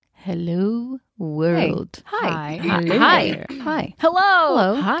Hello, world. Hi. Hi. Hello Hi. there. Hi. Hello.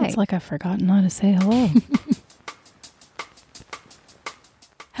 Hello. Hi. It's like I've forgotten how to say hello.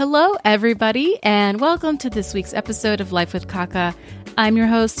 Hello, everybody, and welcome to this week's episode of Life with Kaka. I'm your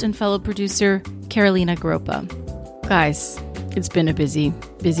host and fellow producer, Carolina Gropa. Guys, it's been a busy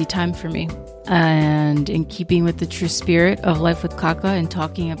time for me. And in keeping with the true spirit of Life with Kaka and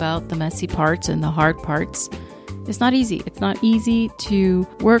talking about the messy parts and the hard parts, it's not easy. It's not easy to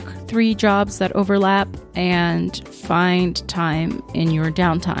work 3 jobs that overlap and find time in your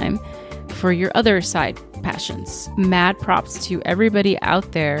downtime for your other side passions. Mad props to everybody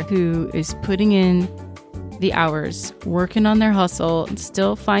out there who is putting in the hours, working on their hustle, and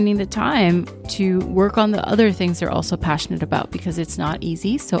still finding the time to work on the other things they're also passionate about, because it's not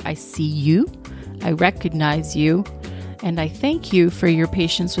easy. So I see you, I recognize you, and I thank you for your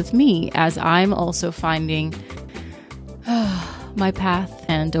patience with me as I'm also finding my path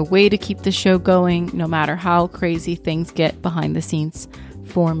and a way to keep the show going no matter how crazy things get behind the scenes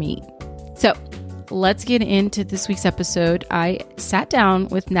for me. So let's get into this week's episode. I sat down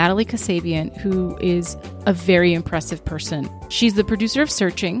with Natalie Kasabian, who is a very impressive person. She's the producer of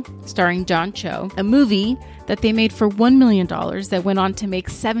Searching, starring John Cho, a movie that they made for $1 million that went on to make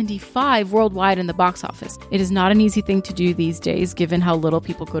 75 worldwide in the box office. It is not an easy thing to do these days, given how little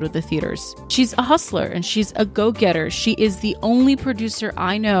people go to the theaters. She's a hustler and she's a go-getter. She is the only producer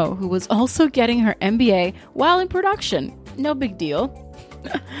I know who was also getting her MBA while in production. No big deal.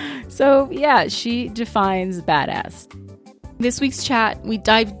 So yeah, she defines badass. This week's chat, we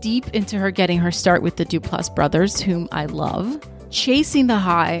dive deep into her getting her start with the Duplass brothers, whom I love, chasing the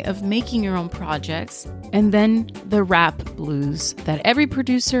high of making your own projects, and then the rap blues that every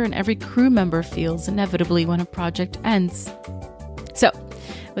producer and every crew member feels inevitably when a project ends. So,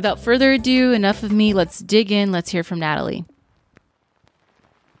 without further ado, enough of me, let's dig in, let's hear from Natalie.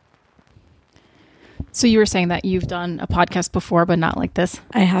 So you were saying that you've done a podcast before, but not like this?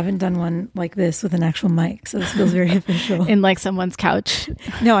 I haven't done one like this with an actual mic, so this feels very official. In like someone's couch?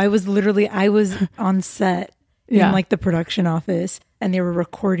 No, I was on set in like the production office, and they were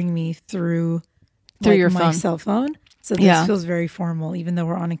recording me through like, your my phone. cell phone. So this feels very formal, even though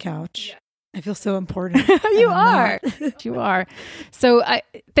we're on a couch. Yeah. I feel so important. You are. You are. So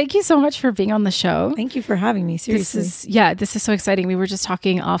thank you so much for being on the show. Thank you for having me. Seriously. This is so exciting. We were just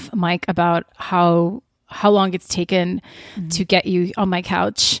talking off mic about how long it's taken to get you on my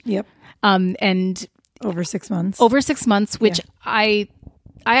couch. Yep. And over 6 months. Over 6 months, which I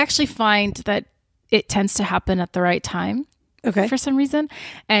actually find that it tends to happen at the right time. Okay. For some reason.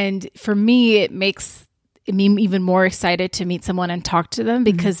 And for me, it makes me even more excited to meet someone and talk to them,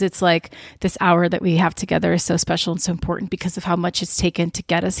 because it's like this hour that we have together is so special and so important because of how much it's taken to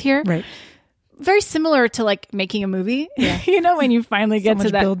get us here. Right. Very similar to like making a movie, you know, when you finally get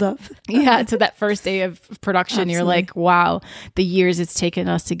to that build up. To that first day of production. Absolutely. You're like, wow, the years it's taken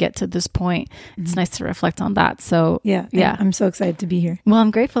us to get to this point. It's nice to reflect on that. So yeah. I'm so excited to be here. Well,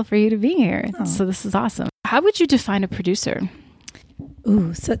 I'm grateful for you to be here. Oh. So this is awesome. How would you define a producer?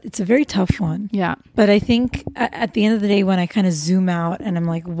 Ooh, so it's a very tough one. Yeah. But I think at the end of the day, when I kind of zoom out and I'm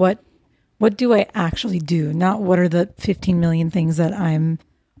like, what do I actually do? Not what are the 15 million things that I'm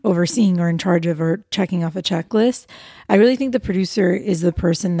overseeing or in charge of or checking off a checklist. I really think the producer is the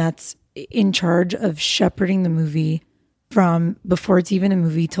person that's in charge of shepherding the movie from before it's even a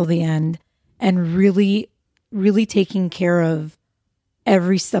movie till the end, and really, really taking care of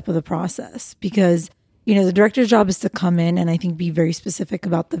every step of the process. Because you know, the director's job is to come in and I think be very specific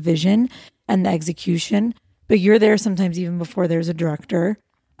about the vision and the execution. But you're there sometimes even before there's a director.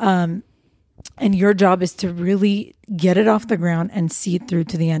 And your job is to really get it off the ground and see it through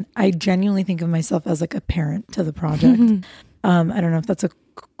to the end. I genuinely think of myself as like a parent to the project. I don't know if that's a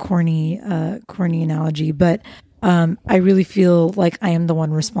corny analogy, but I really feel like I am the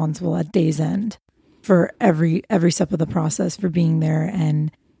one responsible at day's end for every step of the process, for being there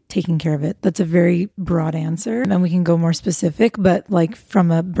and taking care of it. That's a very broad answer, and we can go more specific, but like from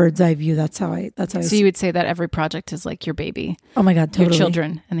a bird's eye view, that's how I So you would say that every project is like your baby. Oh my God, totally. Your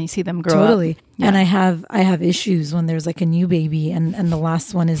children, and then you see them grow up. Yeah. And I have issues when there's like a new baby and the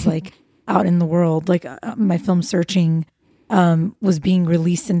last one is like out in the world. Like my film Searching was being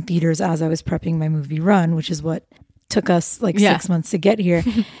released in theaters as I was prepping my movie Run, which is what took us like 6 months to get here.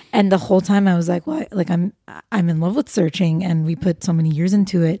 And the whole time I was like, well, like I'm in love with Searching, and we put so many years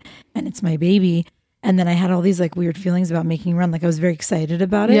into it, and it's my baby. And then I had all these like weird feelings about making Run. Like I was very excited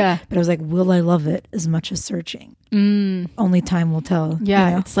about it. Yeah. But I was like, will I love it as much as Searching? Only time will tell. Yeah.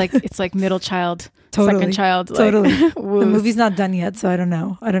 you know? It's like middle child, Totally. second child. Totally. Like, The woos. movie's not done yet, so I don't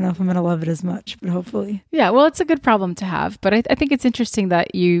know. I don't know if I'm going to love it as much, but hopefully. Yeah. Well, it's a good problem to have, but I think it's interesting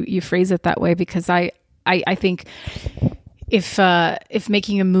that you phrase it that way, because I think if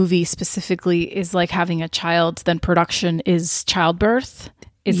making a movie specifically is like having a child, then production is childbirth.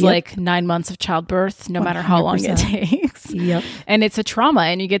 Is Yep. like 9 months of childbirth, no matter how long it 100%. takes. Yep. And it's a trauma,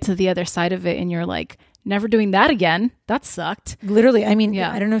 and you get to the other side of it and you're like, never doing that again. That sucked. Literally. I mean,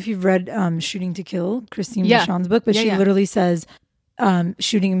 Yeah. I don't know if you've read Shooting to Kill, Christine Yeah. Vachon's book, but Yeah, she yeah. literally says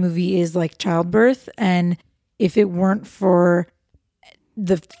shooting a movie is like childbirth. And if it weren't for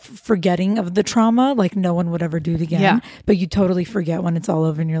the forgetting of the trauma, like no one would ever do it again. Yeah. But you totally forget when it's all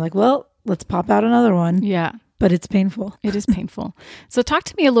over and you're like, well, let's pop out another one. Yeah. But it's painful. It is painful. So talk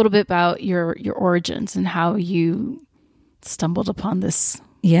to me a little bit about your origins and how you stumbled upon this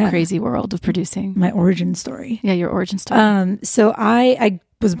Yeah. crazy world of producing. My origin story. Yeah, your origin story. So I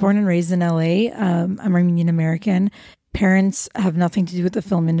was born and raised in LA. I'm Armenian American. Parents have nothing to do with the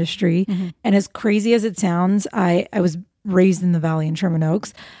film industry. And as crazy as it sounds, I was raised in the Valley in Sherman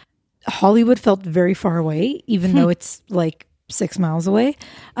Oaks. Hollywood felt very far away, even though it's like 6 miles away.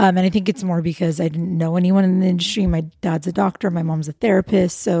 And I think it's more because I didn't know anyone in the industry. My dad's a doctor. My mom's a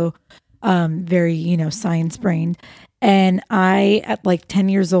therapist. So very, science brained. And I, at like 10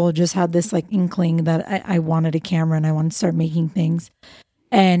 years old, just had this like inkling that I wanted a camera and I wanted to start making things.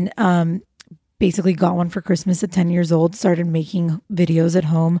 And basically got one for Christmas at 10 years old, started making videos at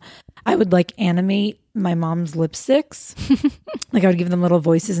home. I would like animate my mom's lipsticks. Like I would give them little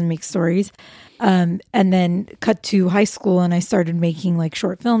voices and make stories. And then cut to high school and I started making like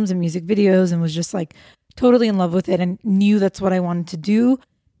short films and music videos and was just like totally in love with it and knew that's what I wanted to do.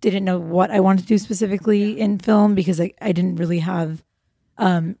 Didn't know what I wanted to do specifically in film because I didn't really have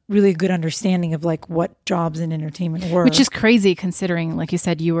really a good understanding of like what jobs in entertainment were. Which is crazy considering, like you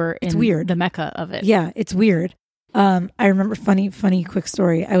said, you were in weird. the mecca of it. Yeah, it's weird. I remember funny quick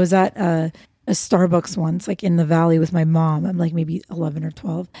story. I was at a Starbucks once, like in the Valley with my mom. I'm like maybe 11 or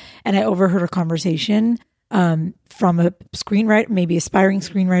 12. And I overheard a conversation from a screenwriter, maybe aspiring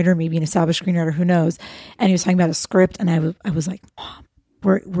screenwriter, maybe an established screenwriter, who knows. And he was talking about a script. And I was like, Mom,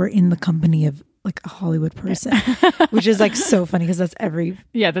 we're in the company of like a Hollywood person, which is like so funny because that's every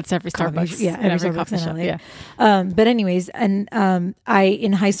that's every coffee Starbucks. yeah, every Starbucks coffee in shop. LA. Yeah. But anyways, and I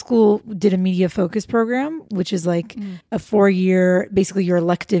in high school did a media focus program, which is like a 4-year, basically your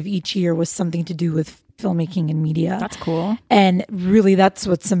elective each year was something to do with filmmaking and media. That's cool. And really that's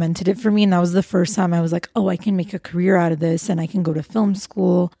what cemented it for me. And that was the first time I was like, oh, I can make a career out of this and I can go to film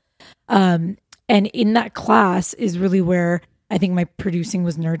school. And in that class is really where I think my producing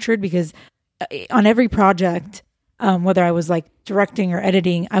was nurtured, because on every project, whether I was like directing or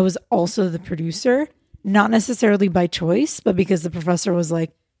editing, I was also the producer, not necessarily by choice, but because the professor was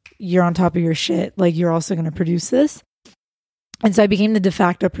like, you're on top of your shit. Like you're also going to produce this. And so I became the de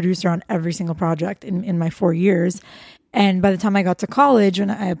facto producer on every single project in my 4 years. And by the time I got to college, when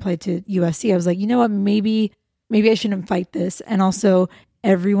I applied to USC, I was like, you know what, maybe I shouldn't fight this. And also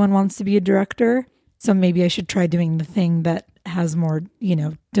everyone wants to be a director. So maybe I should try doing the thing that has more,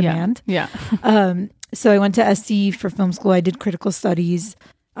 demand. Yeah. So I went to SC for film school. I did critical studies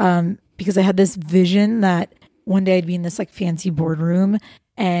because I had this vision that one day I'd be in this like fancy boardroom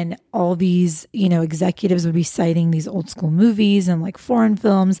and all these, executives would be citing these old school movies and like foreign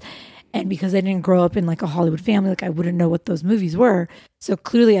films. And because I didn't grow up in like a Hollywood family, like I wouldn't know what those movies were. So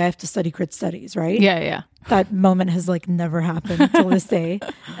clearly I have to study crit studies, right? Yeah. That moment has like never happened until this day.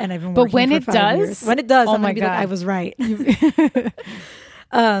 And I've been But working when for it 5 does, years. When it does, oh I'm my going to be like, God. I was right.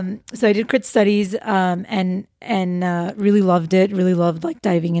 So I did crit studies and really loved it. Really loved like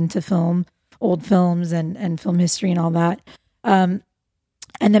diving into film, old films and film history and all that.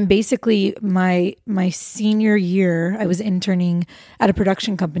 And then basically my senior year, I was interning at a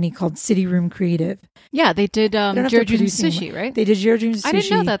production company called City Room Creative. Yeah, they did don't know if they're Jiro Dreams producing, Sushi, right? They did Jiro Dreams Sushi. I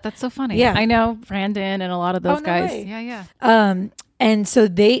didn't know that. That's so funny. Yeah. I know Brandon and a lot of those no guys. way. Yeah. And so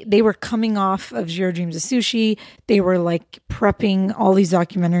they were coming off of Jiro Dreams of Sushi. They were like prepping all these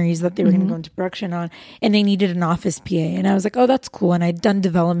documentaries that they were going to go into production on, and they needed an office PA. And I was like, oh, that's cool. And I'd done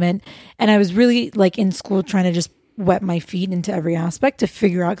development, and I was really like in school trying to just wet my feet into every aspect to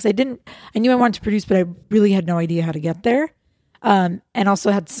figure out, because I knew I wanted to produce, but I really had no idea how to get there. And also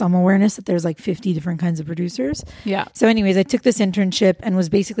had some awareness that there's like 50 different kinds of producers. Yeah. So anyways, I took this internship and was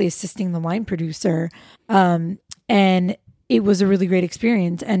basically assisting the line producer. And it was a really great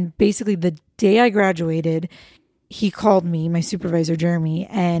experience. And basically the day I graduated, he called me, my supervisor, Jeremy,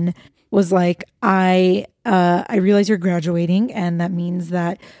 and was like, I realize you're graduating, and that means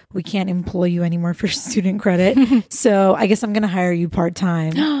that we can't employ you anymore for student credit. So I guess I'm going to hire you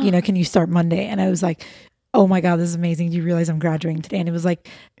part-time. Can you start Monday? And I was like, oh my God, this is amazing. Do you realize I'm graduating today? And it was like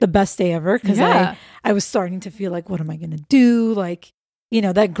the best day ever, because I was starting to feel like, what am I going to do? Like,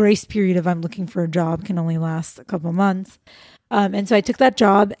 that grace period of I'm looking for a job can only last a couple months. And so I took that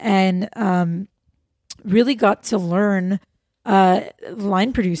job and really got to learn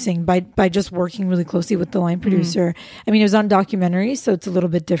line producing by just working really closely with the line producer. I mean, it was on documentaries, so it's a little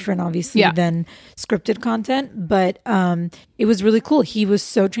bit different, obviously, than scripted content, but it was really cool. He was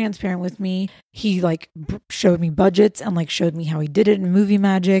so transparent with me. He showed me budgets and showed me how he did it in Movie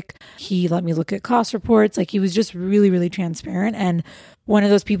Magic. He let me look at cost reports. He was just really, really transparent, and one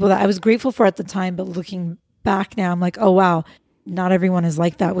of those people that I was grateful for at the time, but looking back now, I'm like, oh wow, not everyone is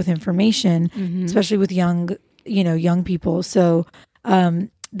like that with information, especially with young people. So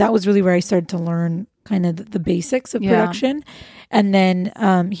that was really where I started to learn kind of the basics of production. And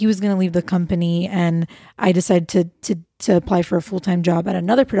then he was going to leave the company, and I decided to apply for a full-time job at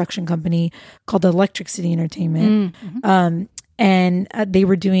another production company called Electric City Entertainment. And they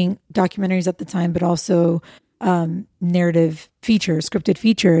were doing documentaries at the time, but also narrative features, scripted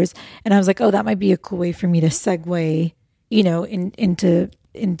features. And I was like, oh, that might be a cool way for me to segue,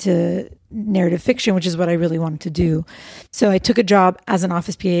 into narrative fiction, which is what I really wanted to do. So I took a job as an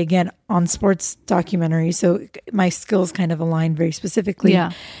office PA again on sports documentaries. So my skills kind of aligned very specifically.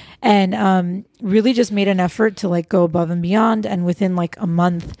 And really just made an effort to go above and beyond. And within a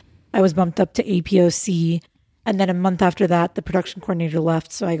month, I was bumped up to APOC. And then a month after that, the production coordinator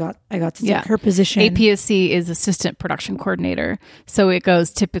left, so I got to take her position. APOC is assistant production coordinator, so it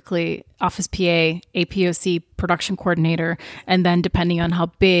goes typically office PA, APOC production coordinator, and then depending on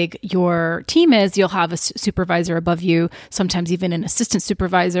how big your team is, you'll have a supervisor above you. Sometimes even an assistant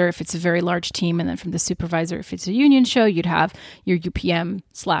supervisor if it's a very large team, and then from the supervisor, if it's a union show, you'd have your UPM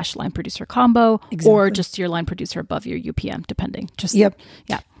 / line producer combo, or just your line producer above your UPM, depending.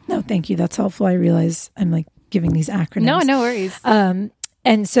 No, thank you. That's helpful. I realize I'm giving these acronyms. No worries.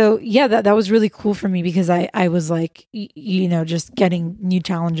 And so, that was really cool for me, because I was just getting new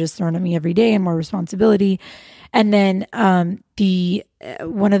challenges thrown at me every day and more responsibility. And then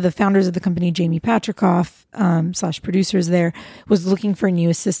one of the founders of the company, Jamie Patrikoff, / producers there, was looking for a new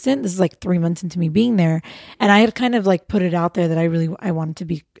assistant. This is 3 months into me being there. And I had kind of put it out there that I wanted to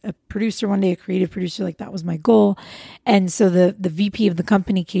be a producer one day, a creative producer. That was my goal. And so the VP of the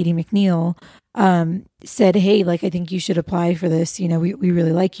company, Katie McNeil, said, hey, I think you should apply for this. We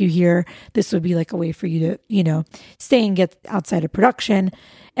really like you here. This would be a way for you to, stay and get outside of production.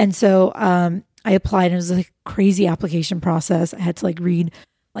 And so, I applied, and it was a crazy application process. I had to read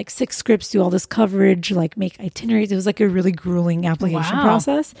 6 scripts, do all this coverage, make itineraries. It was a really grueling application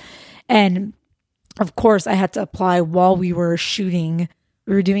process. And of course I had to apply while we were shooting.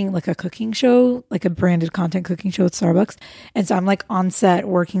 We were doing a cooking show, a branded content cooking show at Starbucks. And so I'm on set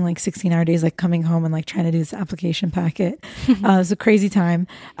working 16-hour days, coming home and trying to do this application packet. It was a crazy time.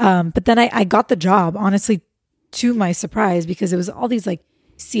 But then I got the job, honestly, to my surprise, because it was all these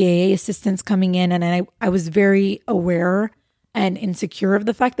CAA assistants coming in. And I was very aware and insecure of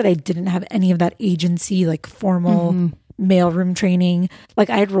the fact that I didn't have any of that agency, formal mailroom training. I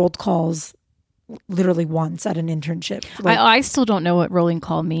had rolled calls literally once at an internship. I still don't know what rolling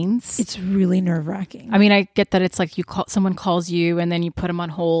call means. It's really nerve-wracking. I mean, I get that it's someone calls you and then you put them on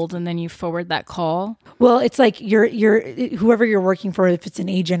hold and then you forward that call. Well, it's you're whoever you're working for, if it's an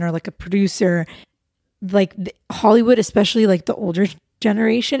agent or a producer, Hollywood, especially the older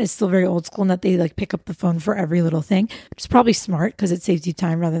generation, is still very old school in that they pick up the phone for every little thing, which is probably smart because it saves you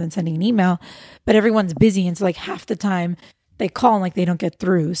time rather than sending an email. But everyone's busy, and so half the time they call and they don't get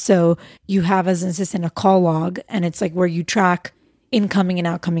through. So you have, as an assistant, a call log, and it's where you track incoming and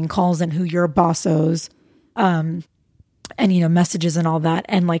outcoming calls and who your boss owes, and messages and all that.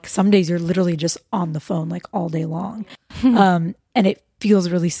 And some days you're literally just on the phone all day long, and it feels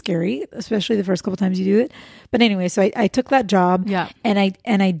really scary, especially the first couple times you do it. But anyway, so I took that job, and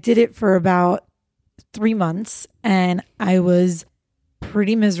I did it for about 3 months, and I was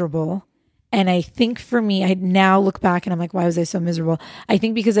pretty miserable. And I think for me, I now look back and I'm why was I so miserable? I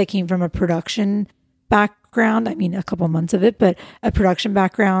think because I came from a production background, I mean, a couple months of it, but a production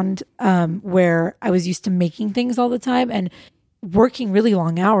background where I was used to making things all the time and working really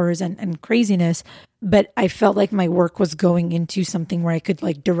long hours and craziness. But I felt like my work was going into something where I could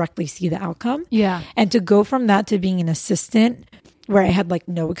directly see the outcome. Yeah. And to go from that to being an assistant where I had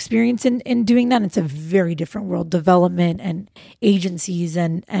no experience in doing that. It's a very different world, development and agencies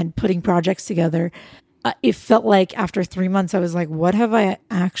and putting projects together. it felt like after 3 months, I was like, what have I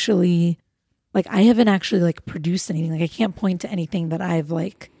actually, like, I haven't actually like produced anything. Like I can't point to anything that I've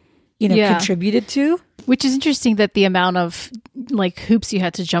like, contributed to. Which is interesting that the amount of like hoops you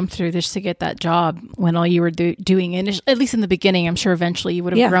had to jump through just to get that job when all you were doing, at least in the beginning, I'm sure eventually you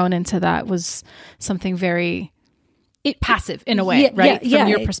would have grown into that, was something very passive in a way, right? From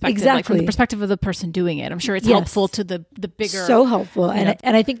your perspective, exactly. Like from the perspective of the person doing it. I'm sure it's helpful to the bigger. So helpful. And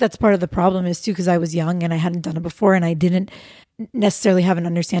I think that's part of the problem is too, because I was young and I hadn't done it before and I didn't necessarily have an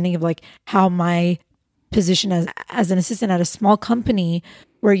understanding of like how my position as an assistant at a small company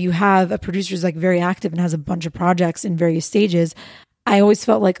where you have a producer who's like very active and has a bunch of projects in various stages. I always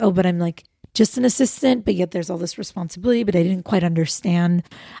felt like, oh, but I'm like just an assistant, but yet there's all this responsibility, but I didn't quite understand.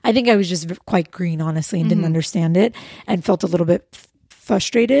 I think I was just quite green, honestly, and didn't understand it and felt a little bit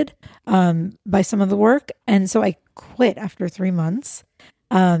frustrated by some of the work. And so I quit after 3 months.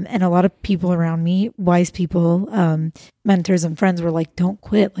 And a lot of people around me, wise people, mentors and friends were like, don't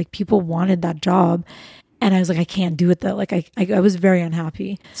quit. Like people wanted that job. And I was like, I can't do it though. Like I was very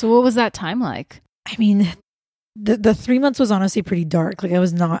unhappy. So what was that time like? I mean, the 3 months was honestly pretty dark. Like I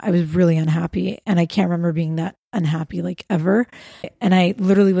was really unhappy. And I can't remember being that unhappy like ever. And I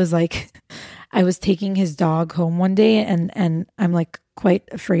literally was like, I was taking his dog home one day and I'm like quite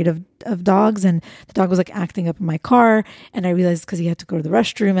afraid of dogs. And the dog was like acting up in my car. And I realized because he had to go to the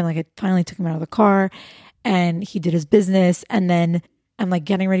restroom and like I finally took him out of the car and he did his business. And then I'm like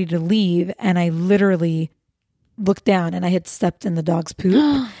getting ready to leave. And I literally looked down and I had stepped in the dog's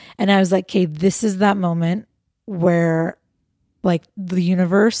poop. And I was like, okay, this is that moment where like the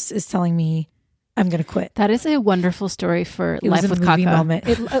universe is telling me I'm going to quit. That is a wonderful story for It Life was a with movie Kaka. moment.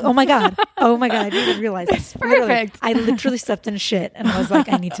 Oh my God. Oh my God. I didn't even realize That's it. Literally, perfect. I literally stepped in shit and I was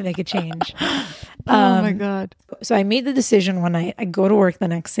like, I need to make a change. Oh my God. So I made the decision when I go to work the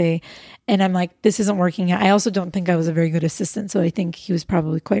next day and I'm like, this isn't working. I also don't think I was a very good assistant. So I think he was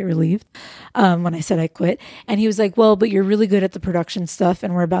probably quite relieved when I said I quit. And he was like, well, but you're really good at the production stuff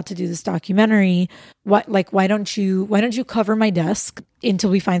and we're about to do this documentary. Why don't you cover my desk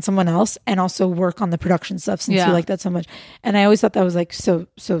until we find someone else and also work on the production stuff since you like that so much. And I always thought that was like so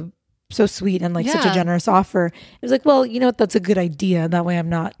sweet and like such a generous offer. It was like, well, you know what? That's a good idea. That way I'm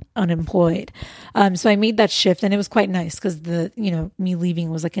not unemployed. So I made that shift and it was quite nice because me leaving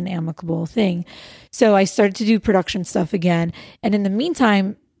was like an amicable thing. So I started to do production stuff again. And in the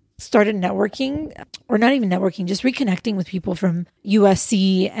meantime, started networking, or not even networking, just reconnecting with people from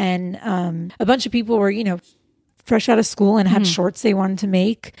USC and a bunch of people were, fresh out of school and had shorts they wanted to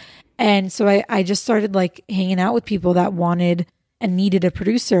make. And so I just started like hanging out with people that wanted and needed a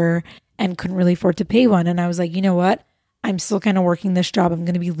producer and couldn't really afford to pay one. And I was like, you know what? I'm still kind of working this job. I'm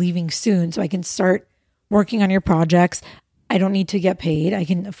going to be leaving soon. So I can start working on your projects. I don't need to get paid. I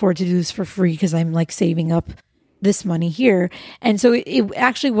can afford to do this for free because I'm like saving up this money here. And so it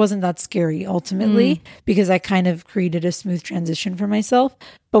actually wasn't that scary ultimately because I kind of created a smooth transition for myself.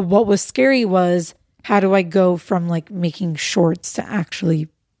 But what was scary was, how do I go from like making shorts to actually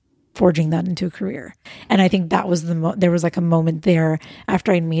forging that into a career? And I think that was there was like a moment there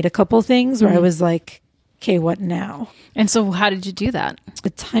after I made a couple things where I was like, okay, what now? And so how did you do that?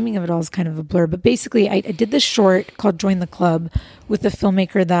 The timing of it all is kind of a blur, but basically I did this short called Join the Club with a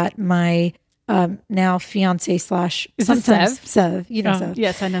filmmaker that my now fiance / sometimes Sev, Sev.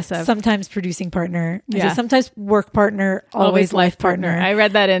 Yes, I know Sev. Sometimes producing partner. Sometimes work partner, always life partner. I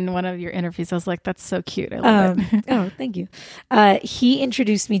read that in one of your interviews. I was like, that's so cute. I love it. Oh, thank you. He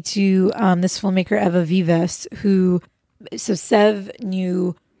introduced me to this filmmaker, Eva Vives, so Sev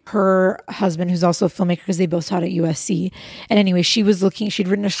knew her husband, who's also a filmmaker because they both taught at USC. And anyway, she'd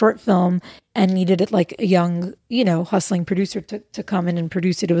written a short film and needed it like a young, hustling producer to come in and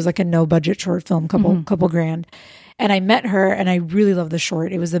produce it. It was like a no budget short film, couple grand. And I met her and I really loved the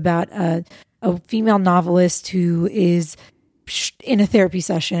short. It was about a female novelist who is in a therapy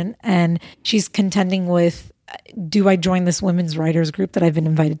session and she's contending with, do I join this women's writers group that I've been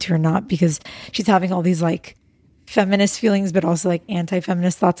invited to or not? Because she's having all these like feminist feelings, but also like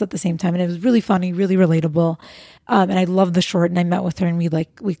anti-feminist thoughts at the same time. And it was really funny, really relatable. And I loved the short and I met with her and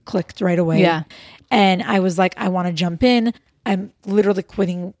we clicked right away. Yeah. And I was like, I want to jump in. I'm literally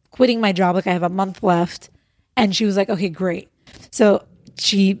quitting my job. Like I have a month left. And she was like, okay, great. So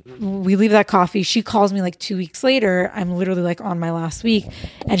we leave that coffee. She calls me like 2 weeks later. I'm literally like on my last week.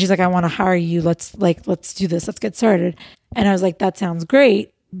 And she's like, I want to hire you. Let's do this. Let's get started. And I was like, that sounds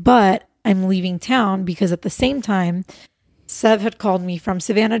great. But I'm leaving town because at the same time, Sev had called me from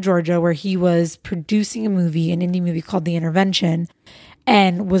Savannah, Georgia, where he was producing an indie movie called The Intervention,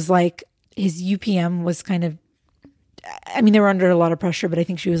 and was like, his UPM was kind of I mean, they were under a lot of pressure, but I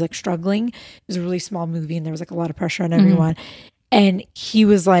think she was like struggling. It was a really small movie and there was like a lot of pressure on everyone. And he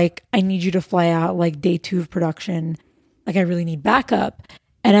was like, I need you to fly out like day 2 of production. Like, I really need backup.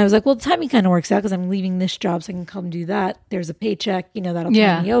 And I was like, well, the timing kind of works out because I'm leaving this job so I can come do that. There's a paycheck, you know, that'll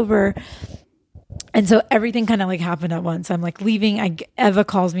tie me over. And so everything kind of like happened at once. I'm like leaving. Eva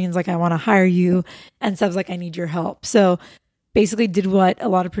calls me and is like, I want to hire you. And Seb's like, I need your help. So basically did what a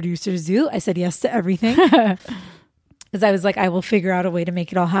lot of producers do. I said yes to everything. Because I was like, I will figure out a way to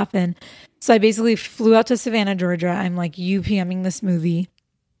make it all happen. So I basically flew out to Savannah, Georgia. I'm like UPMing this movie.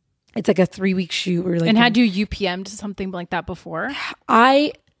 It's like a 3-week shoot. We're like, and had you UPM'd something like that before?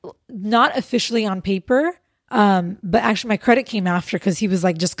 Not officially on paper, but actually my credit came after because he was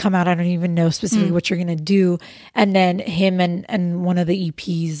like, just come out. I don't even know specifically what you're going to do. And then him and one of the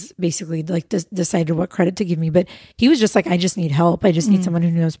EPs basically like decided what credit to give me. But he was just like, I just need help. I just need someone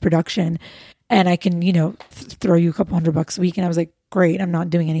who knows production. And I can, you know, throw you a couple $100 a week. And I was like, great, I'm not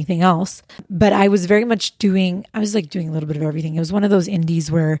doing anything else. But I was very much doing a little bit of everything. It was one of those indies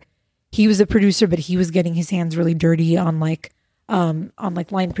where he was a producer, but he was getting his hands really dirty on like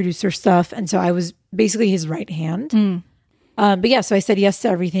line producer stuff. And so I was basically his right hand. But yeah, so I said yes to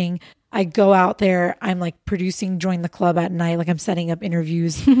everything. I go out there, I'm like producing Join the Club at night. Like I'm setting up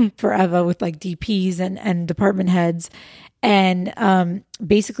interviews for Eva with like DPs and department heads. And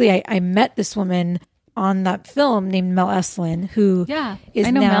basically I met this woman on that film named Mel Eslin, who is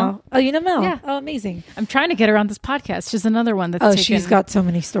I know now Mel. Oh, you know Mel? Yeah. Oh, amazing. I'm trying to get her on this podcast. She's another one that's she's got so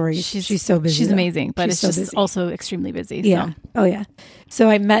many stories. She's so busy. She's though. amazing, but She's it's so just busy. also extremely busy. Yeah. So. Oh yeah.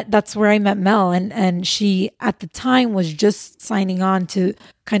 So that's where I met Mel, and she at the time was just signing on to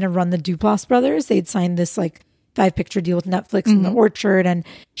kind of run the Duplass brothers. They'd signed this like 5-picture deal with Netflix in the Orchard, and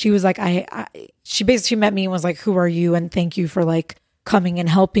she was like, she basically met me and was like, who are you? And thank you for like coming and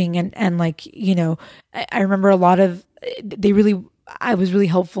helping. And like, you know, I remember a lot of, I was really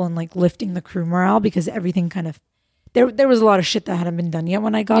helpful in like lifting the crew morale because everything kind of, there was a lot of shit that hadn't been done yet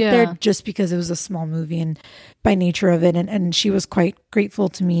when I got there, just because it was a small movie and by nature of it. And she was quite grateful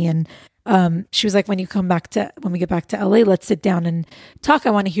to me. And she was like, when we get back to LA, let's sit down and talk. I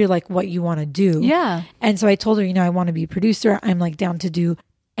want to hear like what you want to do. Yeah. And so I told her, you know, I want to be a producer. I'm like down to do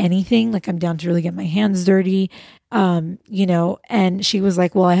anything. Like I'm down to really get my hands dirty. You know, and she was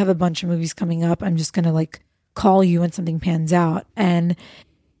like, well, I have a bunch of movies coming up. I'm just going to like call you when something pans out. And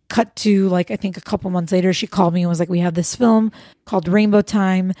cut to like, I think a couple months later, she called me and was like, we have this film called Rainbow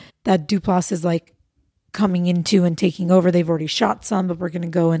Time that Duplass is like coming into and taking over. They've already shot some, but we're going to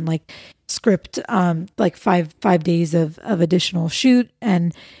go and like script, like five days of additional shoot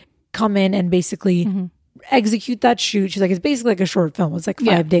and come in and basically execute that shoot. She's like, it's basically like a short film. It's like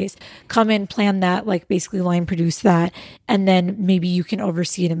 5 days. Come in, plan that, like basically line produce that. And then maybe you can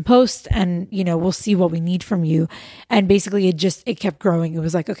oversee it in post and, you know, we'll see what we need from you. And basically it kept growing. It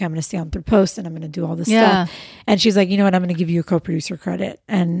was like, okay, I'm going to stay on through post and I'm going to do all this stuff. And she's like, you know what, I'm going to give you a co-producer credit.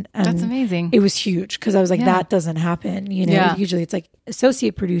 And that's amazing. It was huge because I was like, that doesn't happen. You know, usually it's like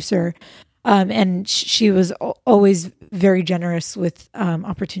associate producer. And she was always very generous with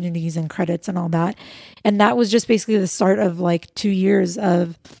opportunities and credits and all that. And that was just basically the start of like 2 years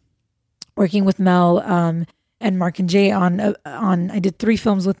of working with Mel and Mark and Jay on I did 3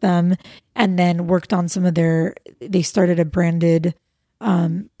 films with them and then worked on some of they started a branded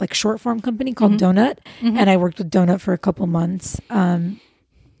like short form company called Donut. And I worked with Donut for a couple months. And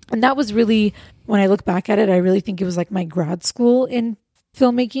that was really, when I look back at it, I really think it was like my grad school in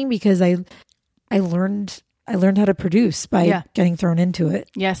filmmaking because I learned how to produce by getting thrown into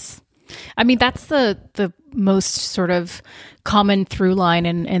it. Yes. I mean, that's the most sort of common through line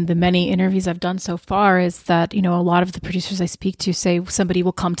in the many interviews I've done so far is that, you know, a lot of the producers I speak to say somebody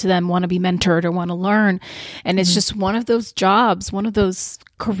will come to them, want to be mentored or want to learn. And it's just one of those jobs, one of those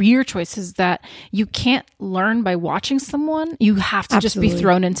career choices that you can't learn by watching someone. You have to just be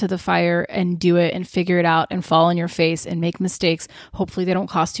thrown into the fire and do it and figure it out and fall on your face and make mistakes. Hopefully they don't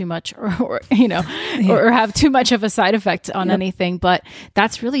cost too much or you know, or have too much of a side effect on anything. But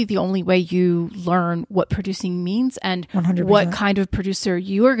that's really the only way you learn what producing means and 100%. what kind of producer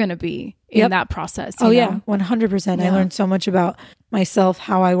you are going to be in that process. You know? 100%. I learned so much about myself,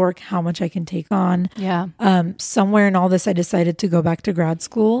 how I work, how much I can take on. Yeah. Somewhere in all this, I decided to go back to grad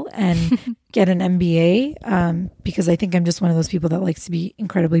school and get an MBA because I think I'm just one of those people that likes to be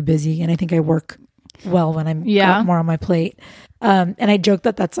incredibly busy. And I think I work well when I'm got more on my plate. And I joke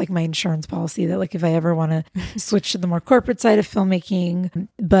that that's like my insurance policy, that like if I ever want to switch to the more corporate side of filmmaking,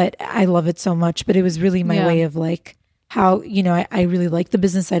 but I love it so much. But it was really my way of like how, you know, I really like the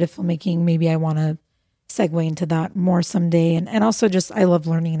business side of filmmaking. Maybe I want to segue into that more someday. And also just, I love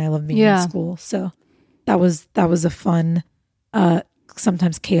learning and I love being in school. So that was a fun,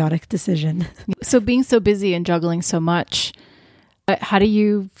 sometimes chaotic decision. So being so busy and juggling so much, how do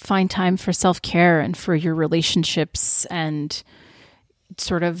you find time for self-care and for your relationships and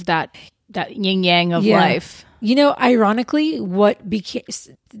sort of that yin yang of life? You know, ironically,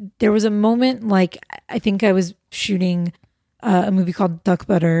 there was a moment, like, I think I was shooting a movie called Duck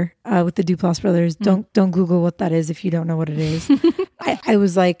Butter with the Duplass brothers. Don't Google what that is if you don't know what it is. I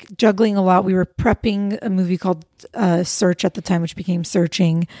was like juggling a lot. We were prepping a movie called Search at the time, which became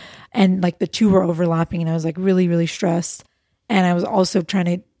Searching, and like the two were overlapping, and I was like really, really stressed. And I was also trying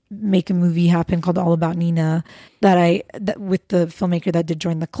to make a movie happen called All About Nina that with the filmmaker that did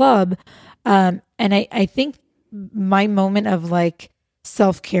Join the Club. And I think my moment of like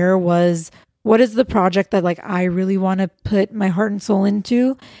self-care was, what is the project that like I really want to put my heart and soul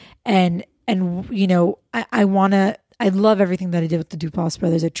into? And you know, I love everything that I did with the Duplass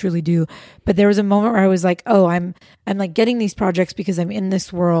brothers. I truly do. But there was a moment where I was like, oh, I'm like getting these projects because I'm in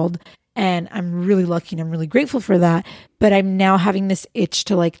this world, and I'm really lucky and I'm really grateful for that. But I'm now having this itch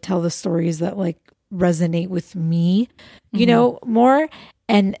to like tell the stories that like resonate with me, you know, more.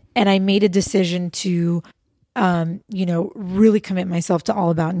 And I made a decision to you know, really commit myself to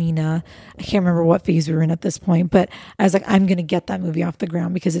All About Nina. I can't remember what phase we were in at this point, but I was like, I'm going to get that movie off the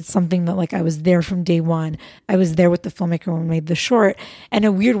ground because it's something that like I was there from day one. I was there with the filmmaker when we made the short. And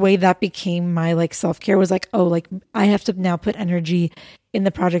a weird way that became my like self-care was like, oh, like I have to now put energy in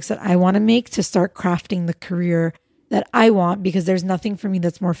the projects that I want to make to start crafting the career that I want, because there's nothing for me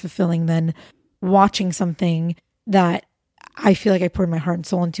that's more fulfilling than watching something that I feel like I poured my heart and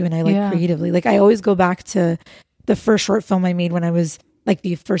soul into, and I like creatively. Like I always go back to the first short film I made when I was like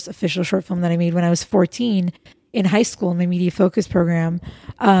the first official short film that I made when I was 14 in high school in my media focus program.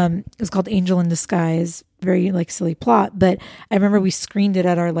 It was called Angel in Disguise. Very like silly plot, but I remember we screened it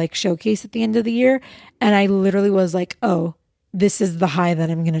at our like showcase at the end of the year, and I literally was like, oh, this is the high that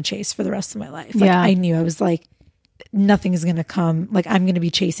I'm going to chase for the rest of my life. Like I knew, I was like, nothing is going to come, like I'm going to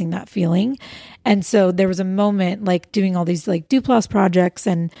be chasing that feeling. And so there was a moment like doing all these like Duplass projects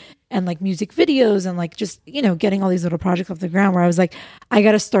and like music videos and like just, you know, getting all these little projects off the ground where I was like, I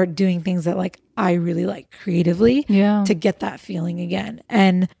got to start doing things that like I really like creatively to get that feeling again.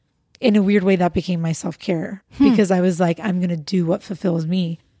 And in a weird way that became my self-care because I was like, I'm going to do what fulfills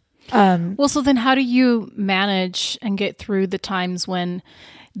me. Well, so then how do you manage and get through the times when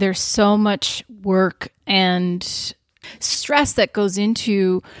there's so much work and stress that goes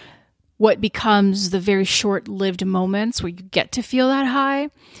into what becomes the very short-lived moments where you get to feel that high?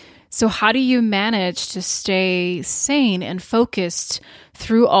 So how do you manage to stay sane and focused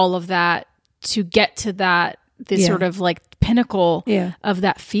through all of that to get to this sort of like pinnacle of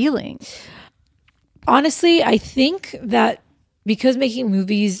that feeling? Honestly, I think that because making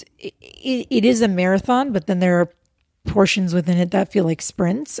movies, it is a marathon, but then there are portions within it that feel like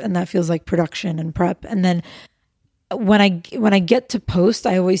sprints, and that feels like production and prep. And then when I get to post,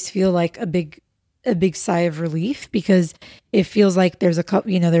 I always feel like a big sigh of relief, because it feels like there's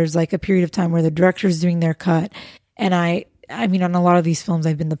there's like a period of time where the director's doing their cut, and I mean on a lot of these films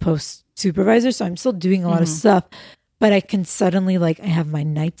I've been the post supervisor, so I'm still doing a lot of stuff, but I can suddenly like I have my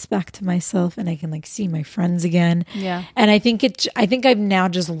nights back to myself, and I can like see my friends again. And I think I've now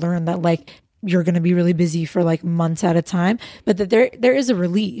just learned that like you're going to be really busy for like months at a time, but that there is a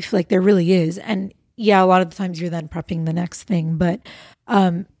relief, like there really is. And yeah, a lot of the times you're then prepping the next thing, but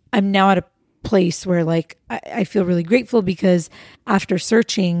I'm now at a place where like I feel really grateful, because after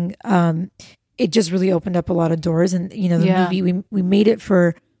Searching, it just really opened up a lot of doors. And you know, the movie, we made it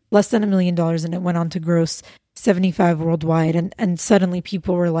for less than $1 million, and it went on to gross 75 worldwide, and suddenly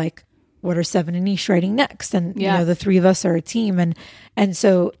people were like, what are Seven and Niche writing next? And you know, the three of us are a team, and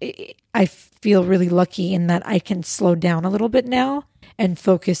so I feel really lucky in that I can slow down a little bit now and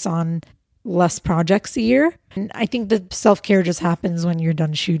focus on less projects a year. And I think the self-care just happens when you're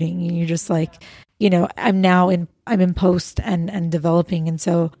done shooting, and you're just like, you know, I'm in post and developing, and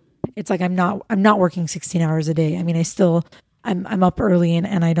so it's like I'm not working 16 hours a day. I mean, I'm up early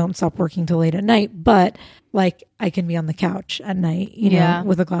and I don't stop working till late at night, but like I can be on the couch at night, you know,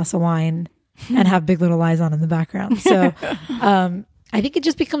 with a glass of wine and have Big Little Lies on in the background. So I think it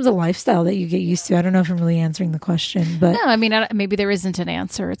just becomes a lifestyle that you get used to. I don't know if I'm really answering the question, but no, I mean, maybe there isn't an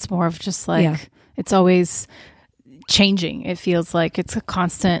answer. It's more of just like, it's always changing. It feels like it's a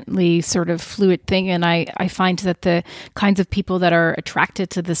constantly sort of fluid thing. And I find that the kinds of people that are attracted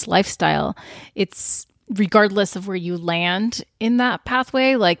to this lifestyle, it's regardless of where you land in that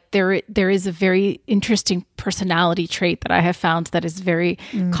pathway, like there is a very interesting personality trait that I have found that is very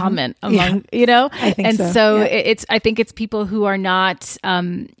common among, you know, I think and so I think it's people who are not,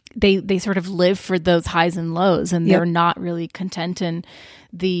 they sort of live for those highs and lows, and they're not really content in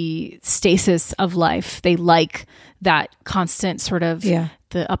the stasis of life. They like that constant sort of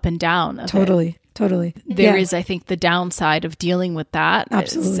the up and down of it. Totally. There is, I think, the downside of dealing with that.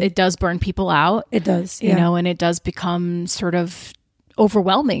 Absolutely. It does burn people out. It does. You know, and it does become sort of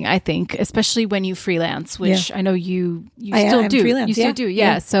overwhelming, I think, especially when you freelance, which I know you still do. Freelance, you still do.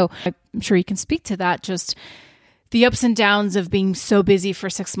 Yeah. So I'm sure you can speak to that. Just the ups and downs of being so busy for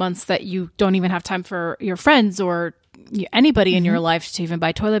 6 months that you don't even have time for your friends or anybody in your life to even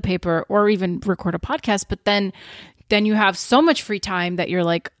buy toilet paper or even record a podcast. But then you have so much free time that you're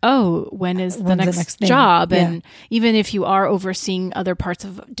like, oh, when's the next job? And even if you are overseeing other parts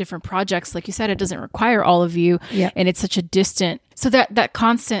of different projects, like you said, it doesn't require all of you. And it's such a distant, so that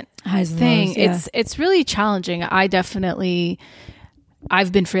constant highs and thing, lows, it's really challenging.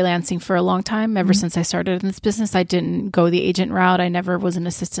 I've been freelancing for a long time. Ever since I started in this business, I didn't go the agent route. I never was an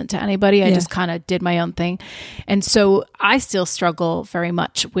assistant to anybody. I just kind of did my own thing. And so I still struggle very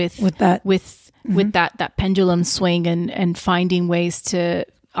much with that. With that pendulum swing and finding ways to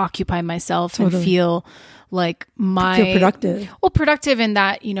occupy myself and feel like feel productive. Well, productive in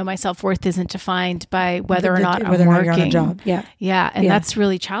that, my self-worth isn't defined by whether or not I'm working. You're on a job. And that's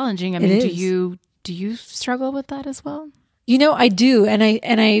really challenging. I mean, do you struggle with that as well? I do. And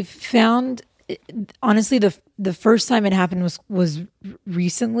I found, honestly, the first time it happened was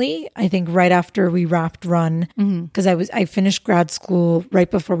recently, I think right after we wrapped Run, because I finished grad school right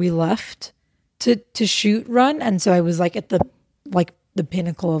before we left to shoot Run. And so I was like at the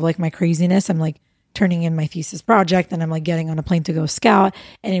pinnacle of like my craziness. I'm like turning in my thesis project and I'm like getting on a plane to go scout.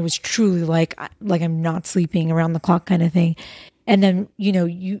 And it was truly like I'm not sleeping around the clock kind of thing. And then,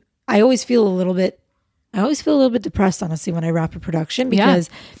 I always feel a little bit depressed, honestly, when I wrap a production because,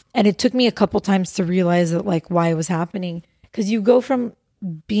 and it took me a couple times to realize that like why it was happening. Cause you go from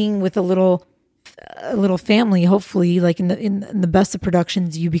being with a little family, hopefully, like in the best of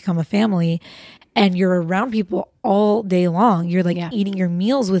productions, you become a family and you're around people all day long. You're like eating your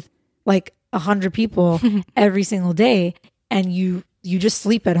meals with like 100 people every single day. And you just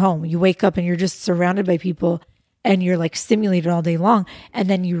sleep at home. You wake up and you're just surrounded by people and you're like stimulated all day long. And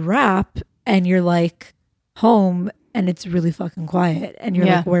then you wrap and you're like home and it's really fucking quiet. And you're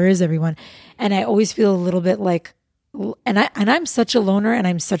like, where is everyone? And I always feel a little bit like, and I'm such a loner and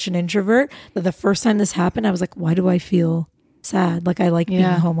I'm such an introvert that the first time this happened, I was like, why do I feel sad? Like I like being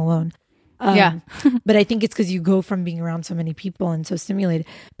home alone. But I think it's because you go from being around so many people and so stimulated.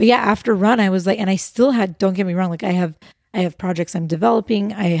 But after Run, I was like, and I still had, don't get me wrong, like I have projects I'm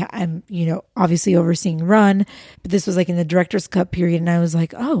developing. I'm, obviously overseeing Run, but this was like in the director's cut period. And I was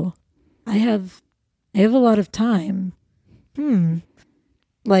like, oh, I have a lot of time.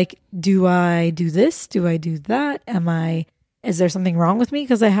 Like, do I do this? Do I do that? Is there something wrong with me?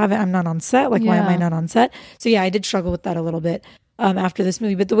 Because I'm not on set. Like, why am I not on set? So I did struggle with that a little bit after this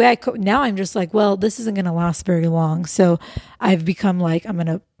movie. But the way now I'm just like, well, this isn't going to last very long. So I've become like, I'm going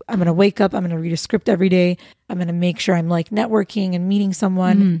to wake up. I'm going to read a script every day. I'm going to make sure I'm like networking and meeting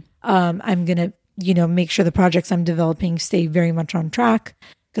someone. I'm going to, make sure the projects I'm developing stay very much on track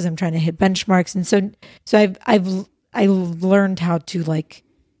because I'm trying to hit benchmarks. And so I've learned how to like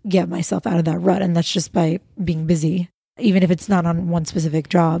get myself out of that rut. And that's just by being busy, even if it's not on one specific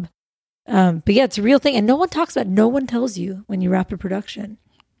job. But it's a real thing. And no one tells you when you wrap a production,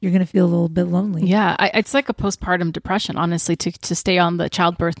 you're going to feel a little bit lonely. Yeah. It's like a postpartum depression, honestly, to stay on the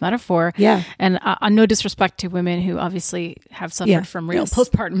childbirth metaphor. Yeah. And no disrespect to women who obviously have suffered from real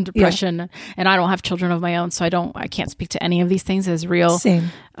postpartum depression. And I don't have children of my own, so I can't speak to any of these things as real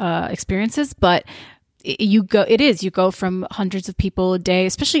experiences. But you go from hundreds of people a day,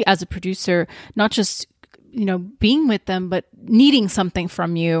 especially as a producer, not just, being with them, but needing something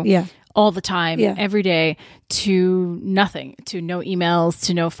from you all the time, every day, to nothing, to no emails,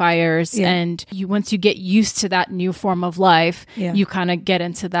 to no fires. And once you get used to that new form of life, you kind of get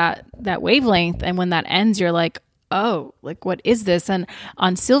into that wavelength. And when that ends, you're like, oh, like, what is this? And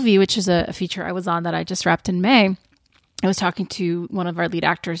on Sylvie, which is a feature I was on that I just wrapped in May, I was talking to one of our lead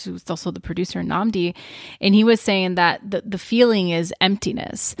actors who's also the producer, Namdi, and he was saying that the feeling is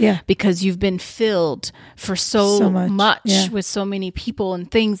emptiness because you've been filled for so much with so many people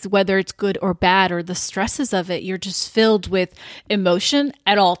and things, whether it's good or bad or the stresses of it. You're just filled with emotion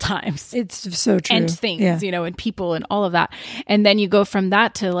at all times. It's so true. And things, and people and all of that. And then you go from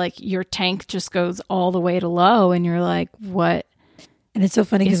that to like your tank just goes all the way to low and you're like, what? And it's so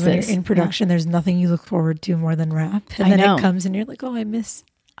funny because when you're in production, there's nothing you look forward to more than wrap. And then it comes and you're like, oh, I miss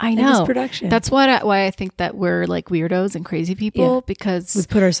production. That's why I think that we're like weirdos and crazy people because we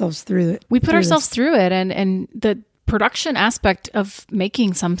put ourselves through it. We put ourselves through it. And the production aspect of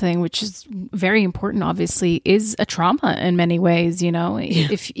making something, which is very important, obviously, is a trauma in many ways. You know,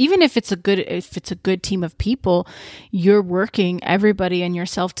 even if it's a good team of people, you're working everybody and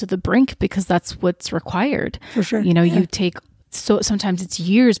yourself to the brink because that's what's required. For sure. You know, you take, so sometimes it's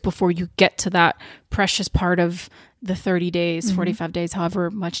years before you get to that precious part of the 30 days, 45 days,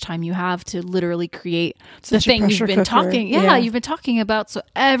 however much time you have to literally create the thing you've been talking. You've been talking about. So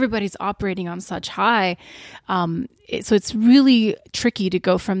everybody's operating on such high. So it's really tricky to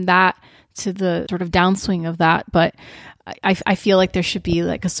go from that to the sort of downswing of that. But I feel like there should be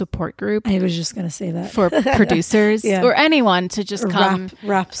like a support group. I was just going to say that for producers or anyone to just come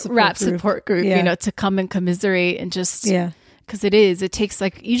rap support group, you know, to come and commiserate and just, because it takes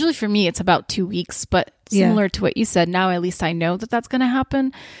like, usually for me, it's about 2 weeks, but similar to what you said, now at least I know that that's going to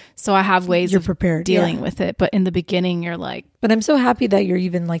happen. So I have ways of prepared, dealing with it. But in the beginning, you're like... But I'm so happy that you're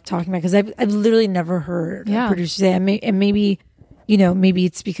even like talking about, because I've literally never heard a producer say, and maybe, you know, maybe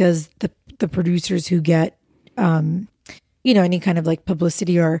it's because the producers who get, you know, any kind of like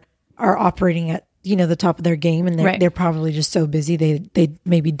publicity are operating at, you know, the top of their game, and they're probably just so busy they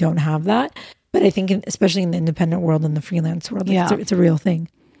maybe don't have that. But I think especially in the independent world and the freelance world, it's a real thing.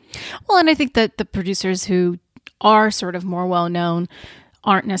 Well, and I think that the producers who are sort of more well-known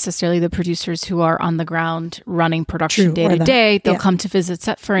aren't necessarily the producers who are on the ground running production day to day. They'll come to visit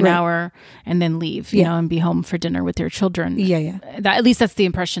set for an hour and then leave, you know, and be home for dinner with their children. At least that's the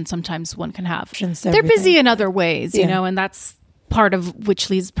impression sometimes one can have. They're busy in other ways, you know, and that's part of which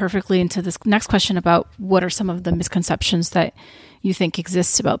leads perfectly into this next question about what are some of the misconceptions that you think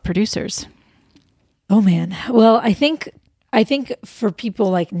exists about producers? Oh, man. Well, I think for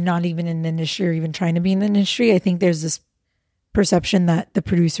people like not even in the industry or even trying to be in the industry, I think there's this perception that the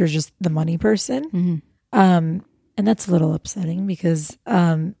producer is just the money person. And that's a little upsetting because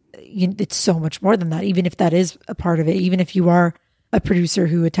it's so much more than that. Even if that is a part of it, even if you are a producer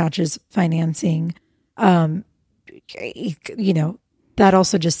who attaches financing, you know, that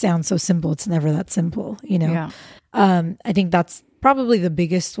also just sounds so simple. It's never that simple, you know? I think that's probably the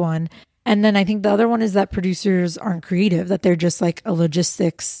biggest one. And then I think the other one is that producers aren't creative, that they're just like a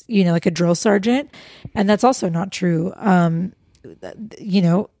logistics, you know, like a drill sergeant. And that's also not true. You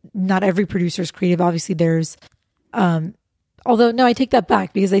know, not every producer is creative. Obviously there's, although no, I take that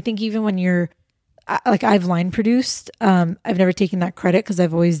back, because I think even when you're like, I've line produced, I've never taken that credit because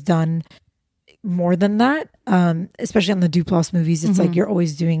I've always done more than that. Especially on the Duplass movies, it's like you're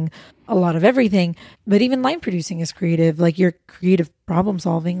always doing a lot of everything. But even line producing is creative. Like you're creative problem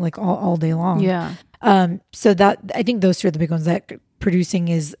solving like all day long. So that, I think those two are the big ones, that producing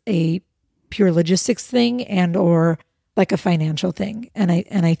is a pure logistics thing and or like a financial thing. And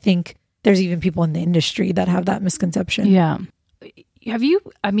I think there's even people in the industry that have that misconception. Have you,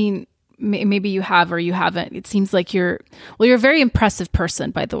 I mean, maybe you have or you haven't. It seems like you're a very impressive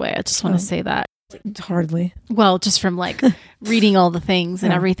person, by the way. I just want to say that. Hardly. Well, just from like reading all the things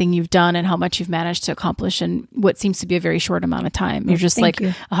and everything you've done and how much you've managed to accomplish in what seems to be a very short amount of time. You're just like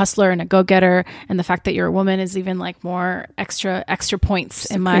a hustler and a go-getter. And the fact that you're a woman is even like more extra points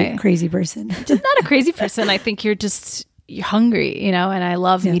in my... Crazy person. Just not a crazy person. I think you're hungry, you know, and I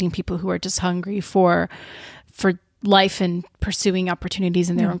love meeting people who are just hungry for life and pursuing opportunities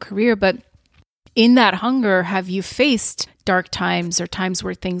in their own career. But in that hunger, have you faced dark times or times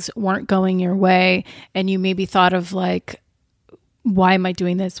where things weren't going your way and you maybe thought of like, why am I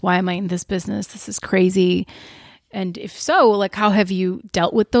doing this? Why am I in this business? This is crazy. And if so, like, how have you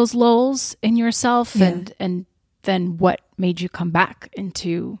dealt with those lulls in yourself? And then what made you come back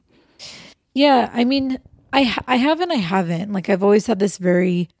into... I mean, I haven't. Like, I've always had this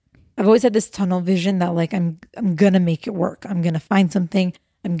tunnel vision that like, I'm going to make it work. I'm going to find something.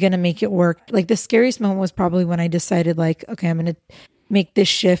 I'm going to make it work. Like the scariest moment was probably when I decided like, okay, I'm going to make this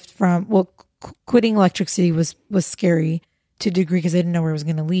shift from, quitting Electric City was scary to a degree because I didn't know where it was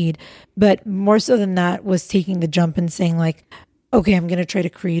going to lead. But more so than that was taking the jump and saying like, okay, I'm going to try to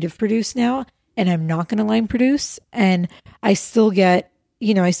creative produce now and I'm not going to line produce. And I still get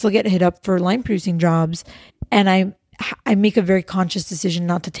hit up for line producing jobs. And I make a very conscious decision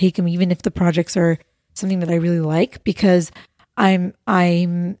not to take them, even if the projects are something that I really like, because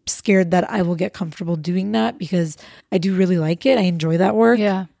I'm scared that I will get comfortable doing that because I do really like it. I enjoy that work.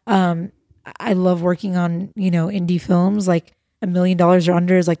 I love working on, you know, indie films. Like $1 million or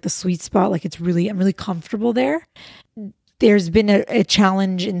under is like the sweet spot. Like I'm really comfortable there. There's been a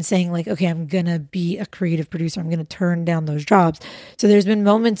challenge in saying like, okay, I'm going to be a creative producer. I'm going to turn down those jobs. So there's been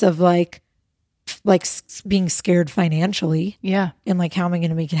moments of like being scared financially. And like, how am I going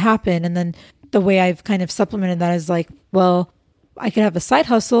to make it happen? And then the way I've kind of supplemented that is like, well, I could have a side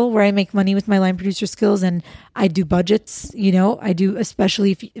hustle where I make money with my line producer skills, and I do budgets. I do,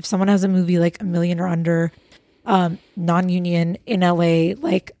 especially if someone has a movie like $1 million or under, non-union in LA,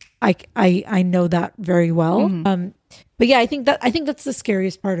 like I know that very well. But yeah, I think that's the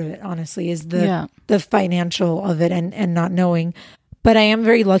scariest part of it, honestly, is the financial of it and not knowing. But I am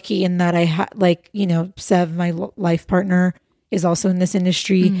very lucky in that Sev, my life partner, is also in this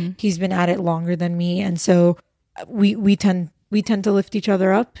industry. He's been at it longer than me, and so we tend to lift each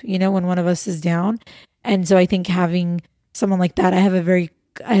other up, when one of us is down. And so I think having someone like that, I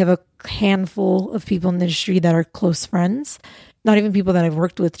have a handful of people in the industry that are close friends, not even people that I've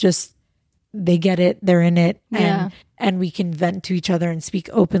worked with, just they get it, they're in it, and we can vent to each other and speak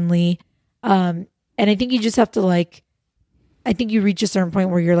openly. And I think you just have to I think you reach a certain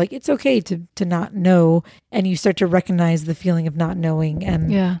point where you're like, it's okay to not know, and you start to recognize the feeling of not knowing,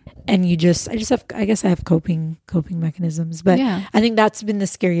 and I guess I have coping mechanisms. But I think that's been the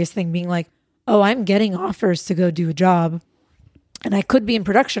scariest thing, being like, oh, I'm getting offers to go do a job, and I could be in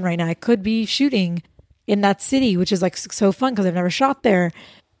production right now. I could be shooting in that city, which is like so fun because I've never shot there,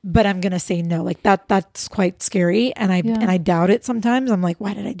 but I'm going to say no. Like that's quite scary. And I doubt it sometimes. I'm like,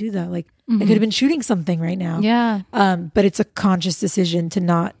 why did I do that? Like I could have been shooting something right now. Yeah. But it's a conscious decision to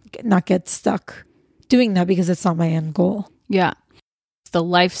not get stuck doing that because it's not my end goal. Yeah. The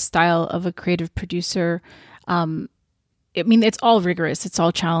lifestyle of a creative producer. It's all rigorous. It's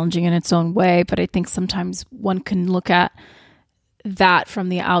all challenging in its own way. But I think sometimes one can look at that from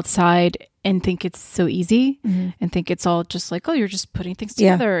the outside and think it's so easy and think it's all just like, oh, you're just putting things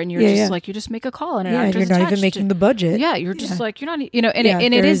together and you're just like, you just make a call and an actor's you're not even making the budget. Yeah. You're just like, you're not,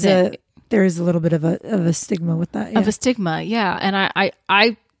 and it isn't. There is a little bit of a stigma with that. Yeah. Of a stigma. Yeah. And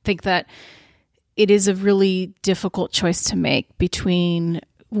I think that it is a really difficult choice to make between,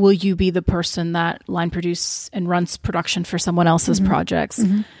 will you be the person that line produce and runs production for someone else's projects?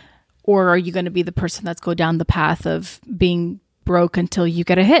 Or are you going to be the person that's go down the path of being broke until you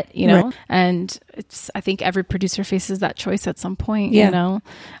get a hit, Right. And I think every producer faces that choice at some point,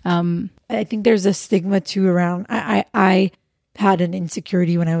 I think there's a stigma too around, I had an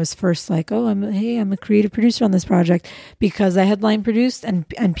insecurity when I was first like, oh, I'm a creative producer on this project, because I had line produced,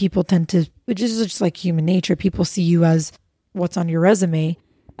 and people tend to, which is just like human nature. People see you as what's on your resume,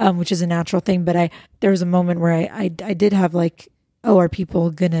 which is a natural thing. But there was a moment where I did have like, oh, are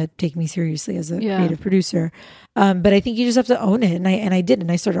people gonna take me seriously as a creative producer? But I think you just have to own it, and I did,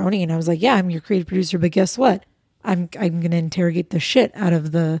 and I started owning it. And I was like, yeah, I'm your creative producer, but guess what? I'm gonna interrogate the shit out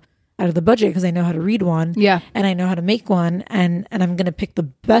of the budget because I know how to read one, and I know how to make one, and I'm gonna pick the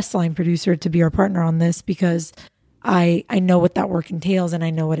best line producer to be our partner on this because I know what that work entails and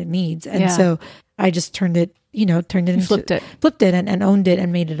I know what it needs, and so I just flipped it and owned it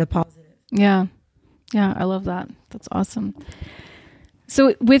and made it a positive. Yeah, I love that. That's awesome.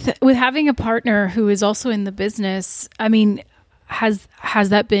 So with having a partner who is also in the business, I mean, has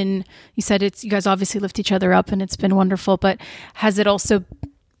that been, you said you guys obviously lift each other up and it's been wonderful, but has it also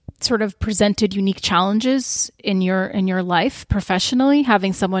sort of presented unique challenges in your life professionally,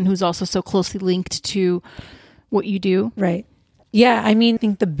 having someone who's also so closely linked to what you do? Right. Yeah. I mean, I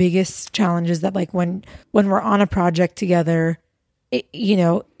think the biggest challenge is that like when we're on a project together,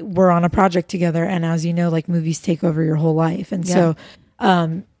 we're on a project together, and as you know, like movies take over your whole life. And so,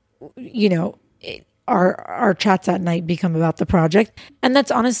 our chats at night become about the project. And that's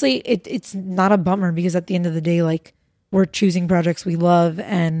honestly, it's not a bummer, because at the end of the day, like we're choosing projects we love,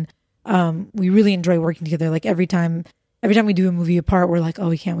 and we really enjoy working together. Like every time we do a movie apart, we're like, oh,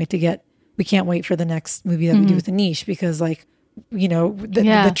 we can't wait for the next movie that we do with a niche, because like,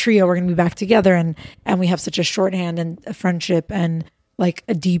 the trio, we're going to be back together, and we have such a shorthand and a friendship and like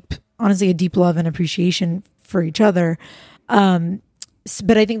a deep love and appreciation for each other.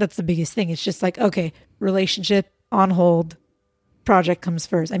 But I think that's the biggest thing. It's just like, okay, relationship on hold, project comes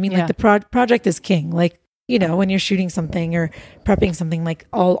first. I mean, like the project is king. Like, when you're shooting something or prepping something, like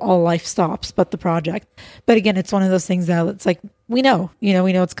all life stops but the project. But again, it's one of those things that it's like, we know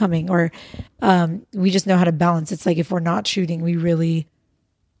it's coming, or we just know how to balance. It's like, if we're not shooting, we really,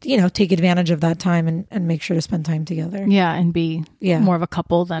 take advantage of that time and make sure to spend time together. Yeah. And be more of a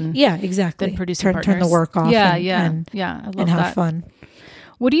couple than, exactly. Than producing partners. Turn the work off. I love and have that. fun.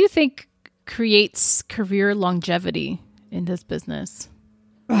 What do you think creates career longevity in this business?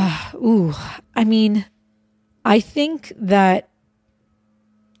 I mean, I think that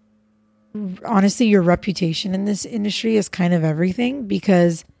honestly, your reputation in this industry is kind of everything,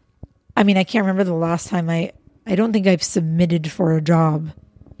 because I mean, I can't remember the last time I don't think I've submitted for a job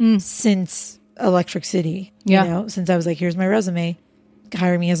since Electric City, since I was like, here's my resume,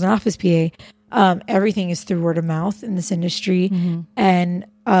 hire me as an office PA. Everything is through word of mouth in this industry. And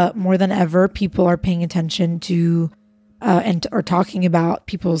more than ever, people are paying attention to and are talking about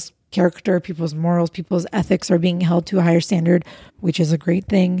people's character, people's morals, people's ethics are being held to a higher standard, which is a great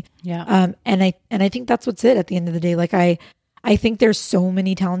thing. Yeah. And I think that's what's it at the end of the day. Like I think there's so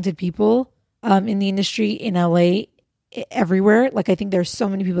many talented people in the industry in LA, everywhere. Like I think there's so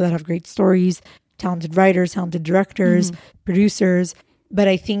many people that have great stories, talented writers, talented directors, producers. But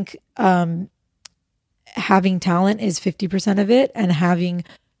I think having talent is 50% of it, and having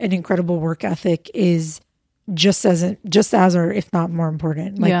an incredible work ethic is just as or if not more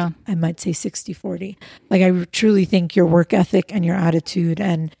important. Like I might say 60-40. Like I truly think your work ethic and your attitude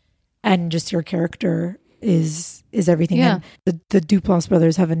and just your character is everything. Yeah. And the Duplass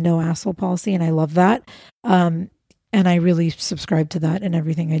brothers have a no asshole policy, and I love that. And I really subscribe to that in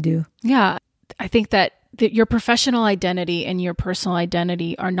everything I do. Yeah. I think that your professional identity and your personal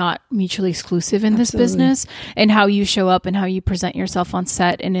identity are not mutually exclusive in this business, and how you show up and how you present yourself on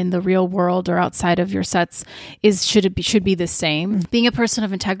set and in the real world or outside of your sets should be the same. Being a person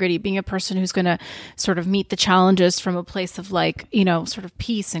of integrity, being a person who's going to sort of meet the challenges from a place of like, sort of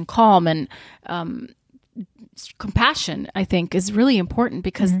peace and calm and compassion, I think is really important,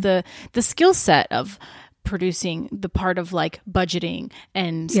 because the skill set of producing, the part of like budgeting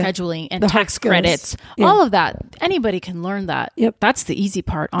and scheduling and the tax credits, all of that, anybody can learn that. That's the easy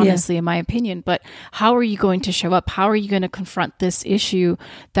part, honestly, in my opinion. But how are you going to show up? How are you going to confront this issue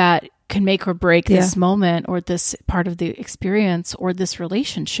that can make or break this moment or this part of the experience or this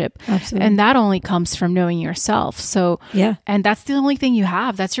relationship? Absolutely. And that only comes from knowing yourself. So and that's the only thing you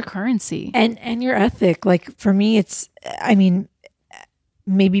have. That's your currency. And your ethic. Like for me, it's, I mean,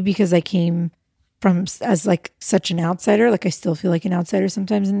 maybe because I came from as like such an outsider, like I still feel like an outsider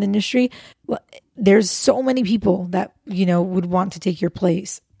sometimes in the industry. There's so many people that, would want to take your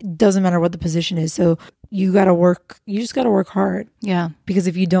place. It doesn't matter what the position is. So you just got to work hard. Yeah. Because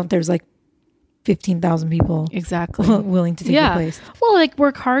if you don't, there's like 15,000 people exactly willing to take your place. Well, like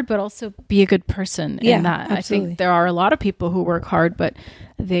work hard, but also be a good person in that. Absolutely. I think there are a lot of people who work hard, but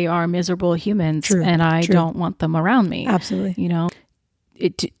they are miserable humans, and I don't want them around me. Absolutely.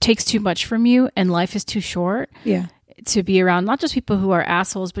 It takes too much from you, and life is too short to be around not just people who are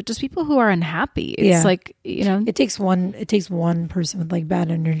assholes, but just people who are unhappy. It's like, it takes one person with like bad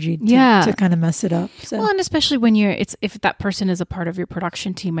energy to kind of mess it up. So. Well, and especially when if that person is a part of your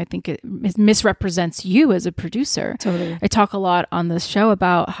production team, I think it misrepresents you as a producer. Totally. I talk a lot on this show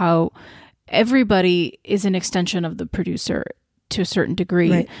about how everybody is an extension of the producer to a certain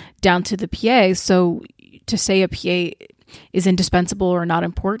degree, down to the PA. So to say a PA is indispensable or not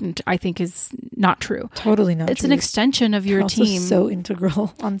important, I think is not true. Totally not It's true. an extension of your team. So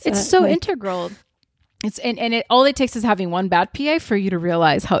integral on set. It's so integral. It's all it takes is having one bad PA for you to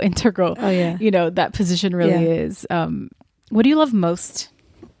realize how integral that position really is. What do you love most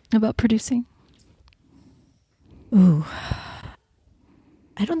about producing? Ooh,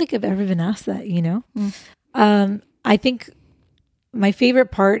 I don't think I've ever been asked that, I think my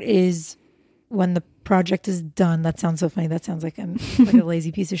favorite part is when the project is done. That sounds so funny. That sounds like I'm like a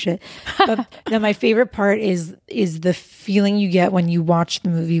lazy piece of shit. But no, my favorite part is the feeling you get when you watch the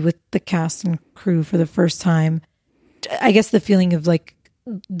movie with the cast and crew for the first time. I guess the feeling of like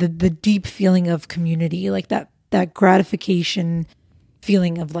the deep feeling of community, like that gratification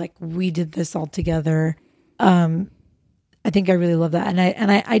feeling of like, we did this all together. I think I really love that.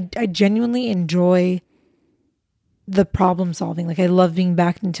 And I genuinely enjoy the problem solving. Like I love being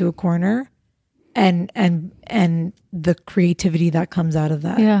backed into a corner and the creativity that comes out of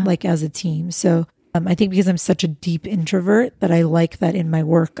that, like as a team. So I think because I'm such a deep introvert that I like that in my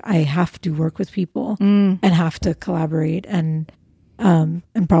work, I have to work with people and have to collaborate and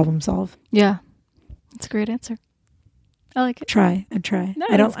problem solve. Yeah. That's a great answer. I like it. I try.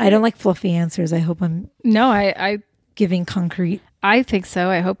 No, I don't like fluffy answers. I hope I'm I giving concrete. I think so.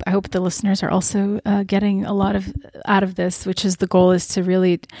 I hope the listeners are also getting a lot out of this, which is the goal is to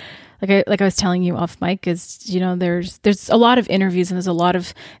really, like I was telling you off mic, is there's a lot of interviews and there's a lot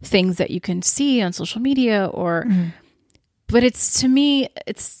of things that you can see on social media or but to me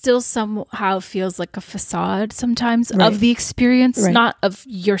it's still somehow feels like a facade sometimes of the experience, not of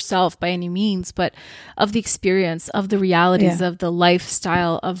yourself by any means, but of the experience, of the realities of the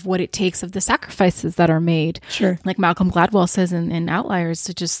lifestyle, of what it takes, of the sacrifices that are made. Sure. Like Malcolm Gladwell says in Outliers,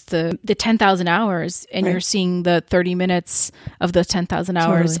 to just the 10,000 hours and you're seeing the 30 minutes of those 10,000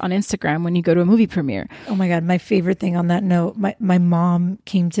 hours on Instagram when you go to a movie premiere. Oh my God. My favorite thing on that note, my mom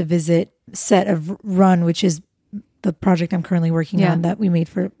came to visit set of Run, which is the project I'm currently working on that we made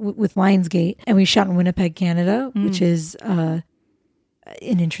with Lionsgate, and we shot in Winnipeg, Canada, which is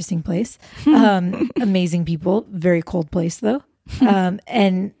an interesting place. Amazing people, very cold place though.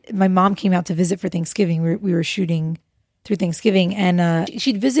 And my mom came out to visit for Thanksgiving. We were shooting through Thanksgiving, and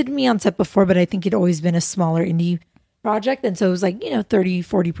she'd visited me on set before, but I think it'd always been a smaller indie project. And so it was like, 30,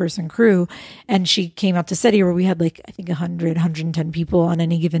 40 person crew. And she came out to set here where we had like, I think 100, 110 people on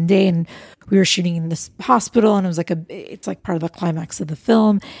any given day. And we were shooting in this hospital, and it was like it's like part of the climax of the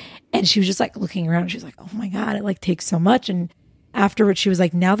film. And she was just like looking around. She was like, oh my God, it like takes so much. And afterwards she was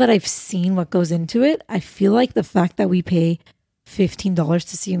like, now that I've seen what goes into it, I feel like the fact that we pay $15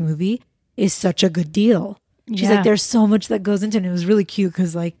 to see a movie is such a good deal. She's like, there's so much that goes into it. And it was really cute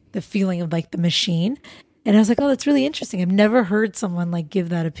because like the feeling of like the machine. And I was like, oh, that's really interesting. I've never heard someone like give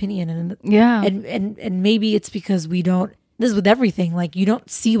that opinion. And maybe it's because this is with everything, like you don't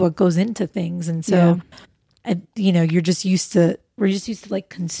see what goes into things. And so, we're just used to like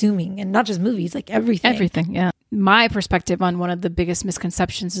consuming, and not just movies, like everything. Everything. Yeah. My perspective on one of the biggest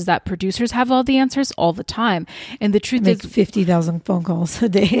misconceptions is that producers have all the answers all the time. And the truth is 50,000 phone calls a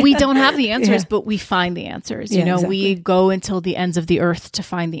day. We don't have the answers, but we find the answers. Exactly. We go until the ends of the earth to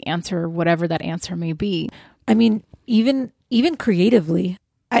find the answer, whatever that answer may be. I mean, even creatively,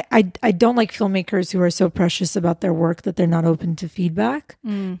 I don't like filmmakers who are so precious about their work that they're not open to feedback.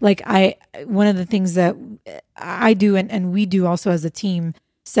 Like one of the things that I do and we do also as a team,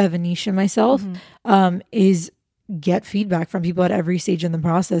 Sev, Anish, and myself, is get feedback from people at every stage in the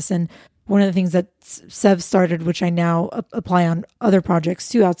process. And one of the things that Sev started, which I now apply on other projects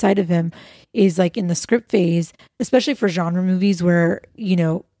too outside of him, is like in the script phase, especially for genre movies where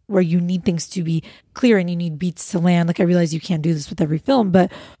where you need things to be clear and you need beats to land. Like I realize you can't do this with every film, but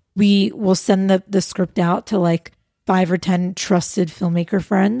we will send the script out to like 5 or 10 trusted filmmaker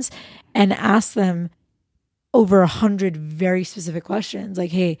friends and ask them over 100 very specific questions.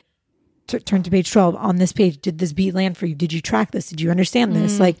 Like, hey, turn to page 12. On this page, did this beat land for you? Did you track this? Did you understand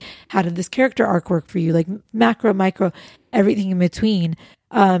this? Like, how did this character arc work for you? Like macro, micro, everything in between.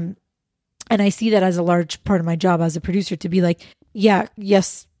 And I see that as a large part of my job as a producer, to be like,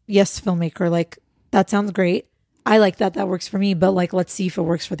 yes, filmmaker, like that sounds great. I like that works for me, but like, let's see if it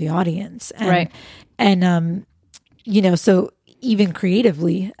works for the audience. And, right. And, so even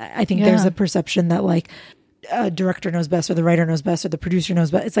creatively, I think there's a perception that like a director knows best, or the writer knows best, or the producer knows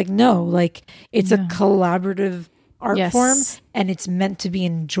best. It's like, no, like it's a collaborative art form, and it's meant to be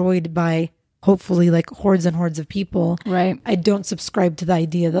enjoyed by hopefully like hordes and hordes of people. Right. I don't subscribe to the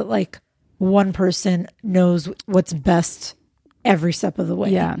idea that like one person knows what's best every step of the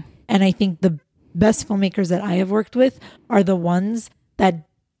way. Yeah. And I think the best filmmakers that I have worked with are the ones that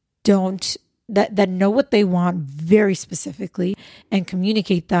that know what they want very specifically and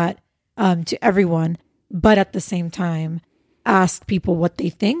communicate that to everyone, but at the same time ask people what they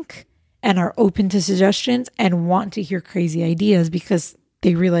think and are open to suggestions and want to hear crazy ideas, because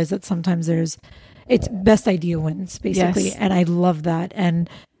they realize that sometimes it's best idea wins, basically. Yes. And I love that. And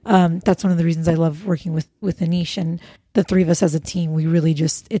that's one of the reasons I love working with Anish, and the three of us as a team. We really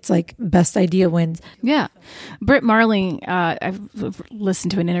it's like best idea wins. Yeah. Britt Marling, I've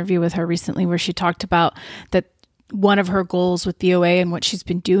listened to an interview with her recently where she talked about that one of her goals with the OA and what she's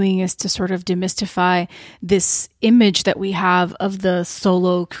been doing is to sort of demystify this image that we have of the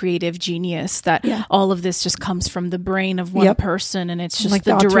solo creative genius, that all of this just comes from the brain of one person, and it's just like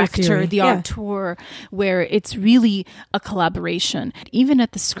the director, the auteur, where it's really a collaboration. Even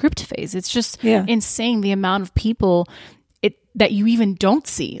at the script phase, it's just insane the amount of people that you even don't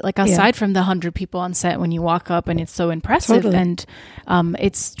see, like aside from the 100 people on set when you walk up, and it's so impressive. Totally. And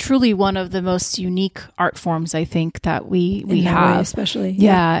it's truly one of the most unique art forms, I think, that we have, way, especially.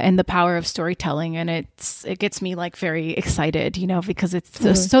 And the power of storytelling. And it gets me like very excited, because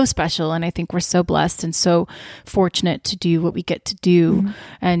it's so special. And I think we're so blessed and so fortunate to do what we get to do. Mm-hmm.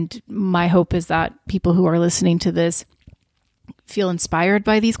 And my hope is that people who are listening to this feel inspired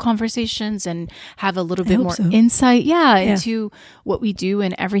by these conversations and have a little bit more insight into what we do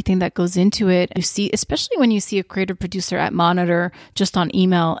and everything that goes into it. You see, especially when you see a creative producer at Monitor just on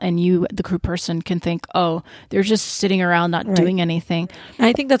email, and you, the crew person, can think, oh, they're just sitting around not doing anything.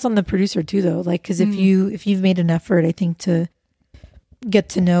 I think that's on the producer too, though, like, because if you've made an effort, I think, to get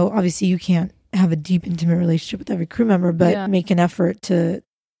to know, obviously you can't have a deep, intimate relationship with every crew member, but make an effort to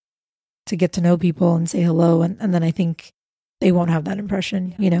get to know people and say hello, and then I think they won't have that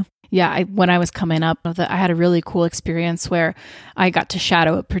impression, Yeah, when I was coming up, I had a really cool experience where I got to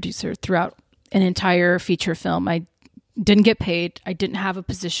shadow a producer throughout an entire feature film. I didn't get paid. I didn't have a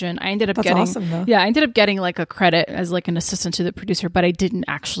position. I ended up That's getting awesome, though. I ended up getting like a credit as like an assistant to the producer, but I didn't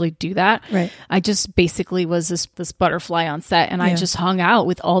actually do that. Right. I just basically was this butterfly on set, and I just hung out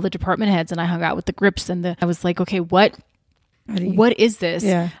with all the department heads, and I hung out with the grips, and I was like, okay, what what is this?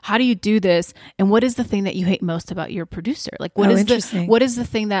 Yeah. How do you do this? And what is the thing that you hate most about your producer? Like, what is the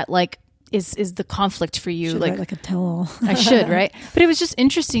thing that like is the conflict for you? Should like a tell-all. I should, right? But it was just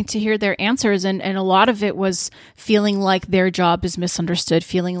interesting to hear their answers. And a lot of it was feeling like their job is misunderstood,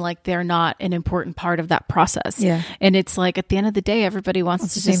 feeling like they're not an important part of that process. Yeah. And it's like, at the end of the day, everybody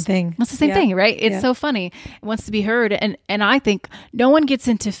wants the same thing. Wants the same thing, right? It's so funny. It wants to be heard. And I think no one gets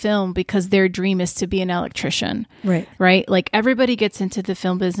into film because their dream is to be an electrician. Right. Right? Like, everybody gets into the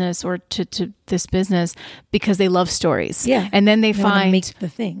film business or to this business because they love stories. Yeah. And then they want to find make the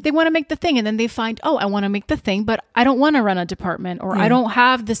thing. They want to make the thing, and then they find, oh, I want to make the thing, but I don't want to run a department, or I don't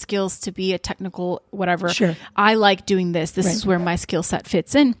have the skills to be a technical whatever. Sure. I like doing this. This is where my skill set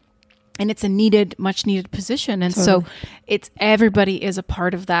fits in. And it's a much needed position. And so it's everybody is a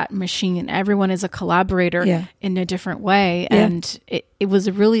part of that machine. Everyone is a collaborator in a different way. Yeah. And it was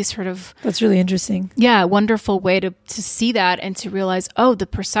a really sort of... That's really interesting. Yeah, wonderful way to see that and to realize, oh, the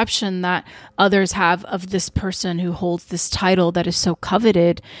perception that others have of this person who holds this title that is so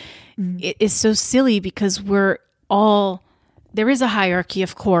coveted, it is so silly, because we're all... There is a hierarchy,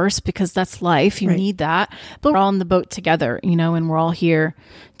 of course, because that's life. You need that. But we're all in the boat together, and we're all here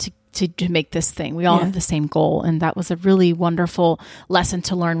to make this thing. We all have the same goal. And that was a really wonderful lesson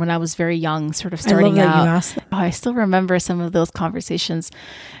to learn when I was very young, sort of starting I love that out. you asked that. I still remember some of those conversations,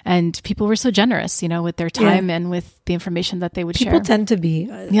 and people were so generous, with their time and with the information that they would share. People tend to be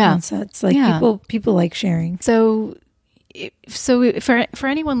on sets. Like people like sharing. So for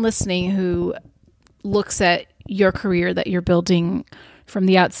anyone listening who looks at your career that you're building from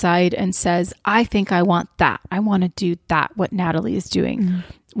the outside and says, I think I want that. I want to do that, what Natalie is doing.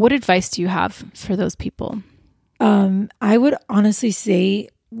 What advice do you have for those people? I would honestly say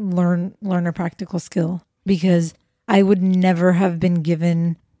learn a practical skill, because I would never have been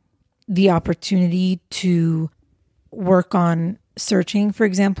given the opportunity to work on Searching, for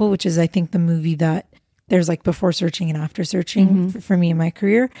example, which is, I think, the movie that there's like before Searching and after Searching for me in my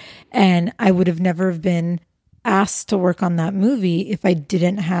career. And I would have never been asked to work on that movie if I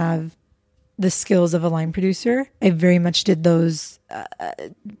didn't have the skills of a line producer. I very much did those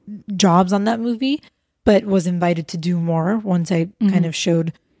jobs on that movie, but was invited to do more once I kind of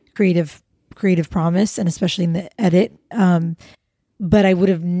showed creative promise, and especially in the edit. But I would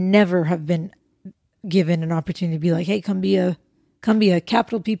have never have been given an opportunity to be like, hey, come be a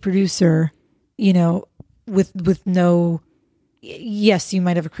capital P producer, with no, yes, you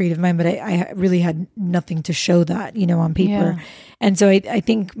might have a creative mind, but I really had nothing to show that, on paper. Yeah. And so I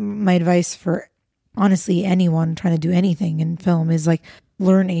think my advice for honestly anyone trying to do anything in film is like,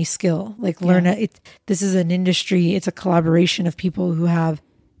 learn a skill, like this is an industry. It's a collaboration of people who have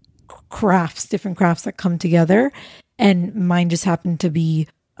different crafts that come together. And mine just happened to be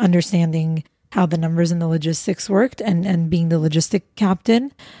understanding how the numbers and the logistics worked and being the logistic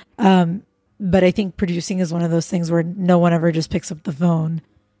captain. But I think producing is one of those things where no one ever just picks up the phone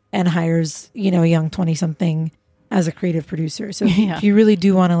and hires, a young 20-something as a creative producer. So if you really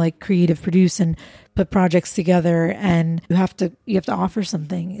do want to like creative produce and put projects together, and you have to offer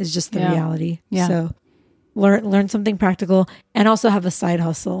something, is just the reality. Yeah. So learn something practical, and also have a side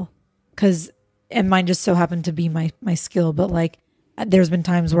hustle, and mine just so happened to be my skill. But like, there's been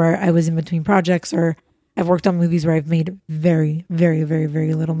times where I was in between projects, or I've worked on movies where I've made very, very, very,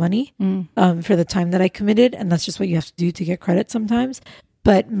 very little money for the time that I committed. And that's just what you have to do to get credit sometimes.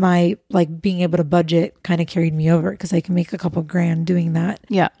 But my being able to budget kind of carried me over, because I can make a couple grand doing that.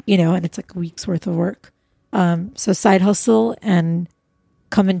 Yeah. And it's like a week's worth of work. So side hustle and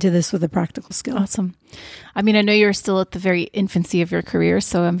come into this with a practical skill. Awesome. I mean, I know you're still at the very infancy of your career,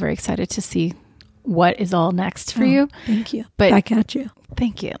 so I'm very excited to see what is all next for you. Thank you. But back at you.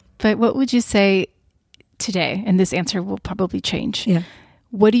 Thank you. But what would you say today? And this answer will probably change. Yeah.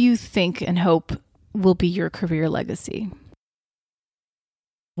 What do you think and hope will be your career legacy?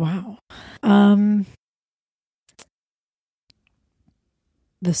 Wow.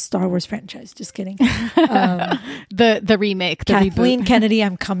 The Star Wars franchise. Just kidding. The remake. The Kathleen reboot. Kennedy,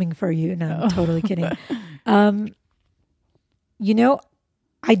 I'm coming for you. No, I'm totally kidding. I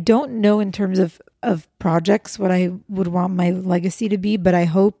don't know in terms of projects what I would want my legacy to be, but I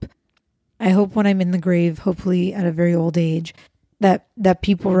hope when I'm in the grave, hopefully at a very old age, that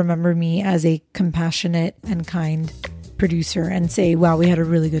people remember me as a compassionate and kind producer and say, wow, we had a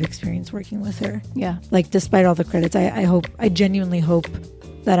really good experience working with her. Yeah. Like, despite all the credits, I genuinely hope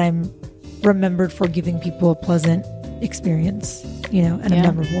that I'm remembered for giving people a pleasant experience, and a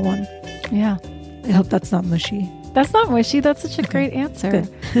memorable one. Yeah. I hope that's not mushy. That's not mushy. That's such a great answer.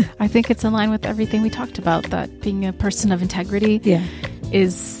 Good. I think it's in line with everything we talked about, that being a person of integrity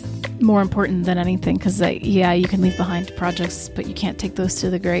is more important than anything, because yeah, you can leave behind projects, but you can't take those to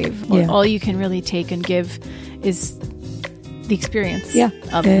the grave. Yeah. All you can really take and give is the experience of Yeah.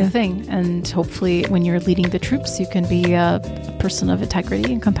 the thing. And hopefully when you're leading the troops, you can be a person of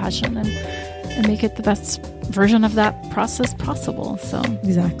integrity and compassion and make it the best version of that process possible. So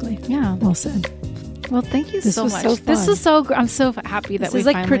Exactly. yeah. Well said. Well, thank you This so was much. so This fun. was so I'm so happy that This we is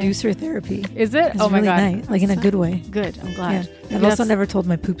like finally... producer therapy. Is it? It's Oh my really God. nice, like in a good way. Good. I'm Yeah. glad. I've Yes. also never told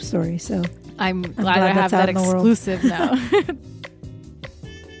my poop story, so I'm glad glad I have that's out that in the world. exclusive now.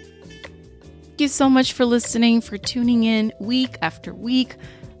 Thank you so much for listening, for tuning in week after week.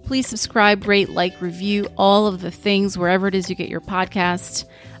 Please subscribe, rate, like, review, all of the things wherever it is you get your podcast.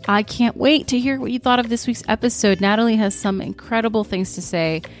 I can't wait to hear what you thought of this week's episode. Natalie has some incredible things to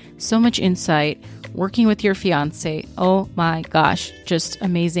say, so much insight. Working with your fiance. Oh my gosh, just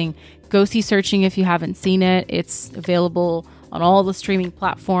amazing. Go see Searching if you haven't seen it. It's available on all the streaming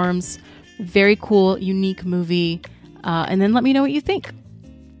platforms. Very cool, unique movie. And then let me know what you think.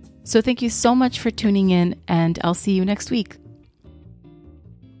 So thank you so much for tuning in, and I'll see you next week.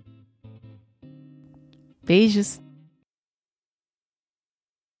 Beijos.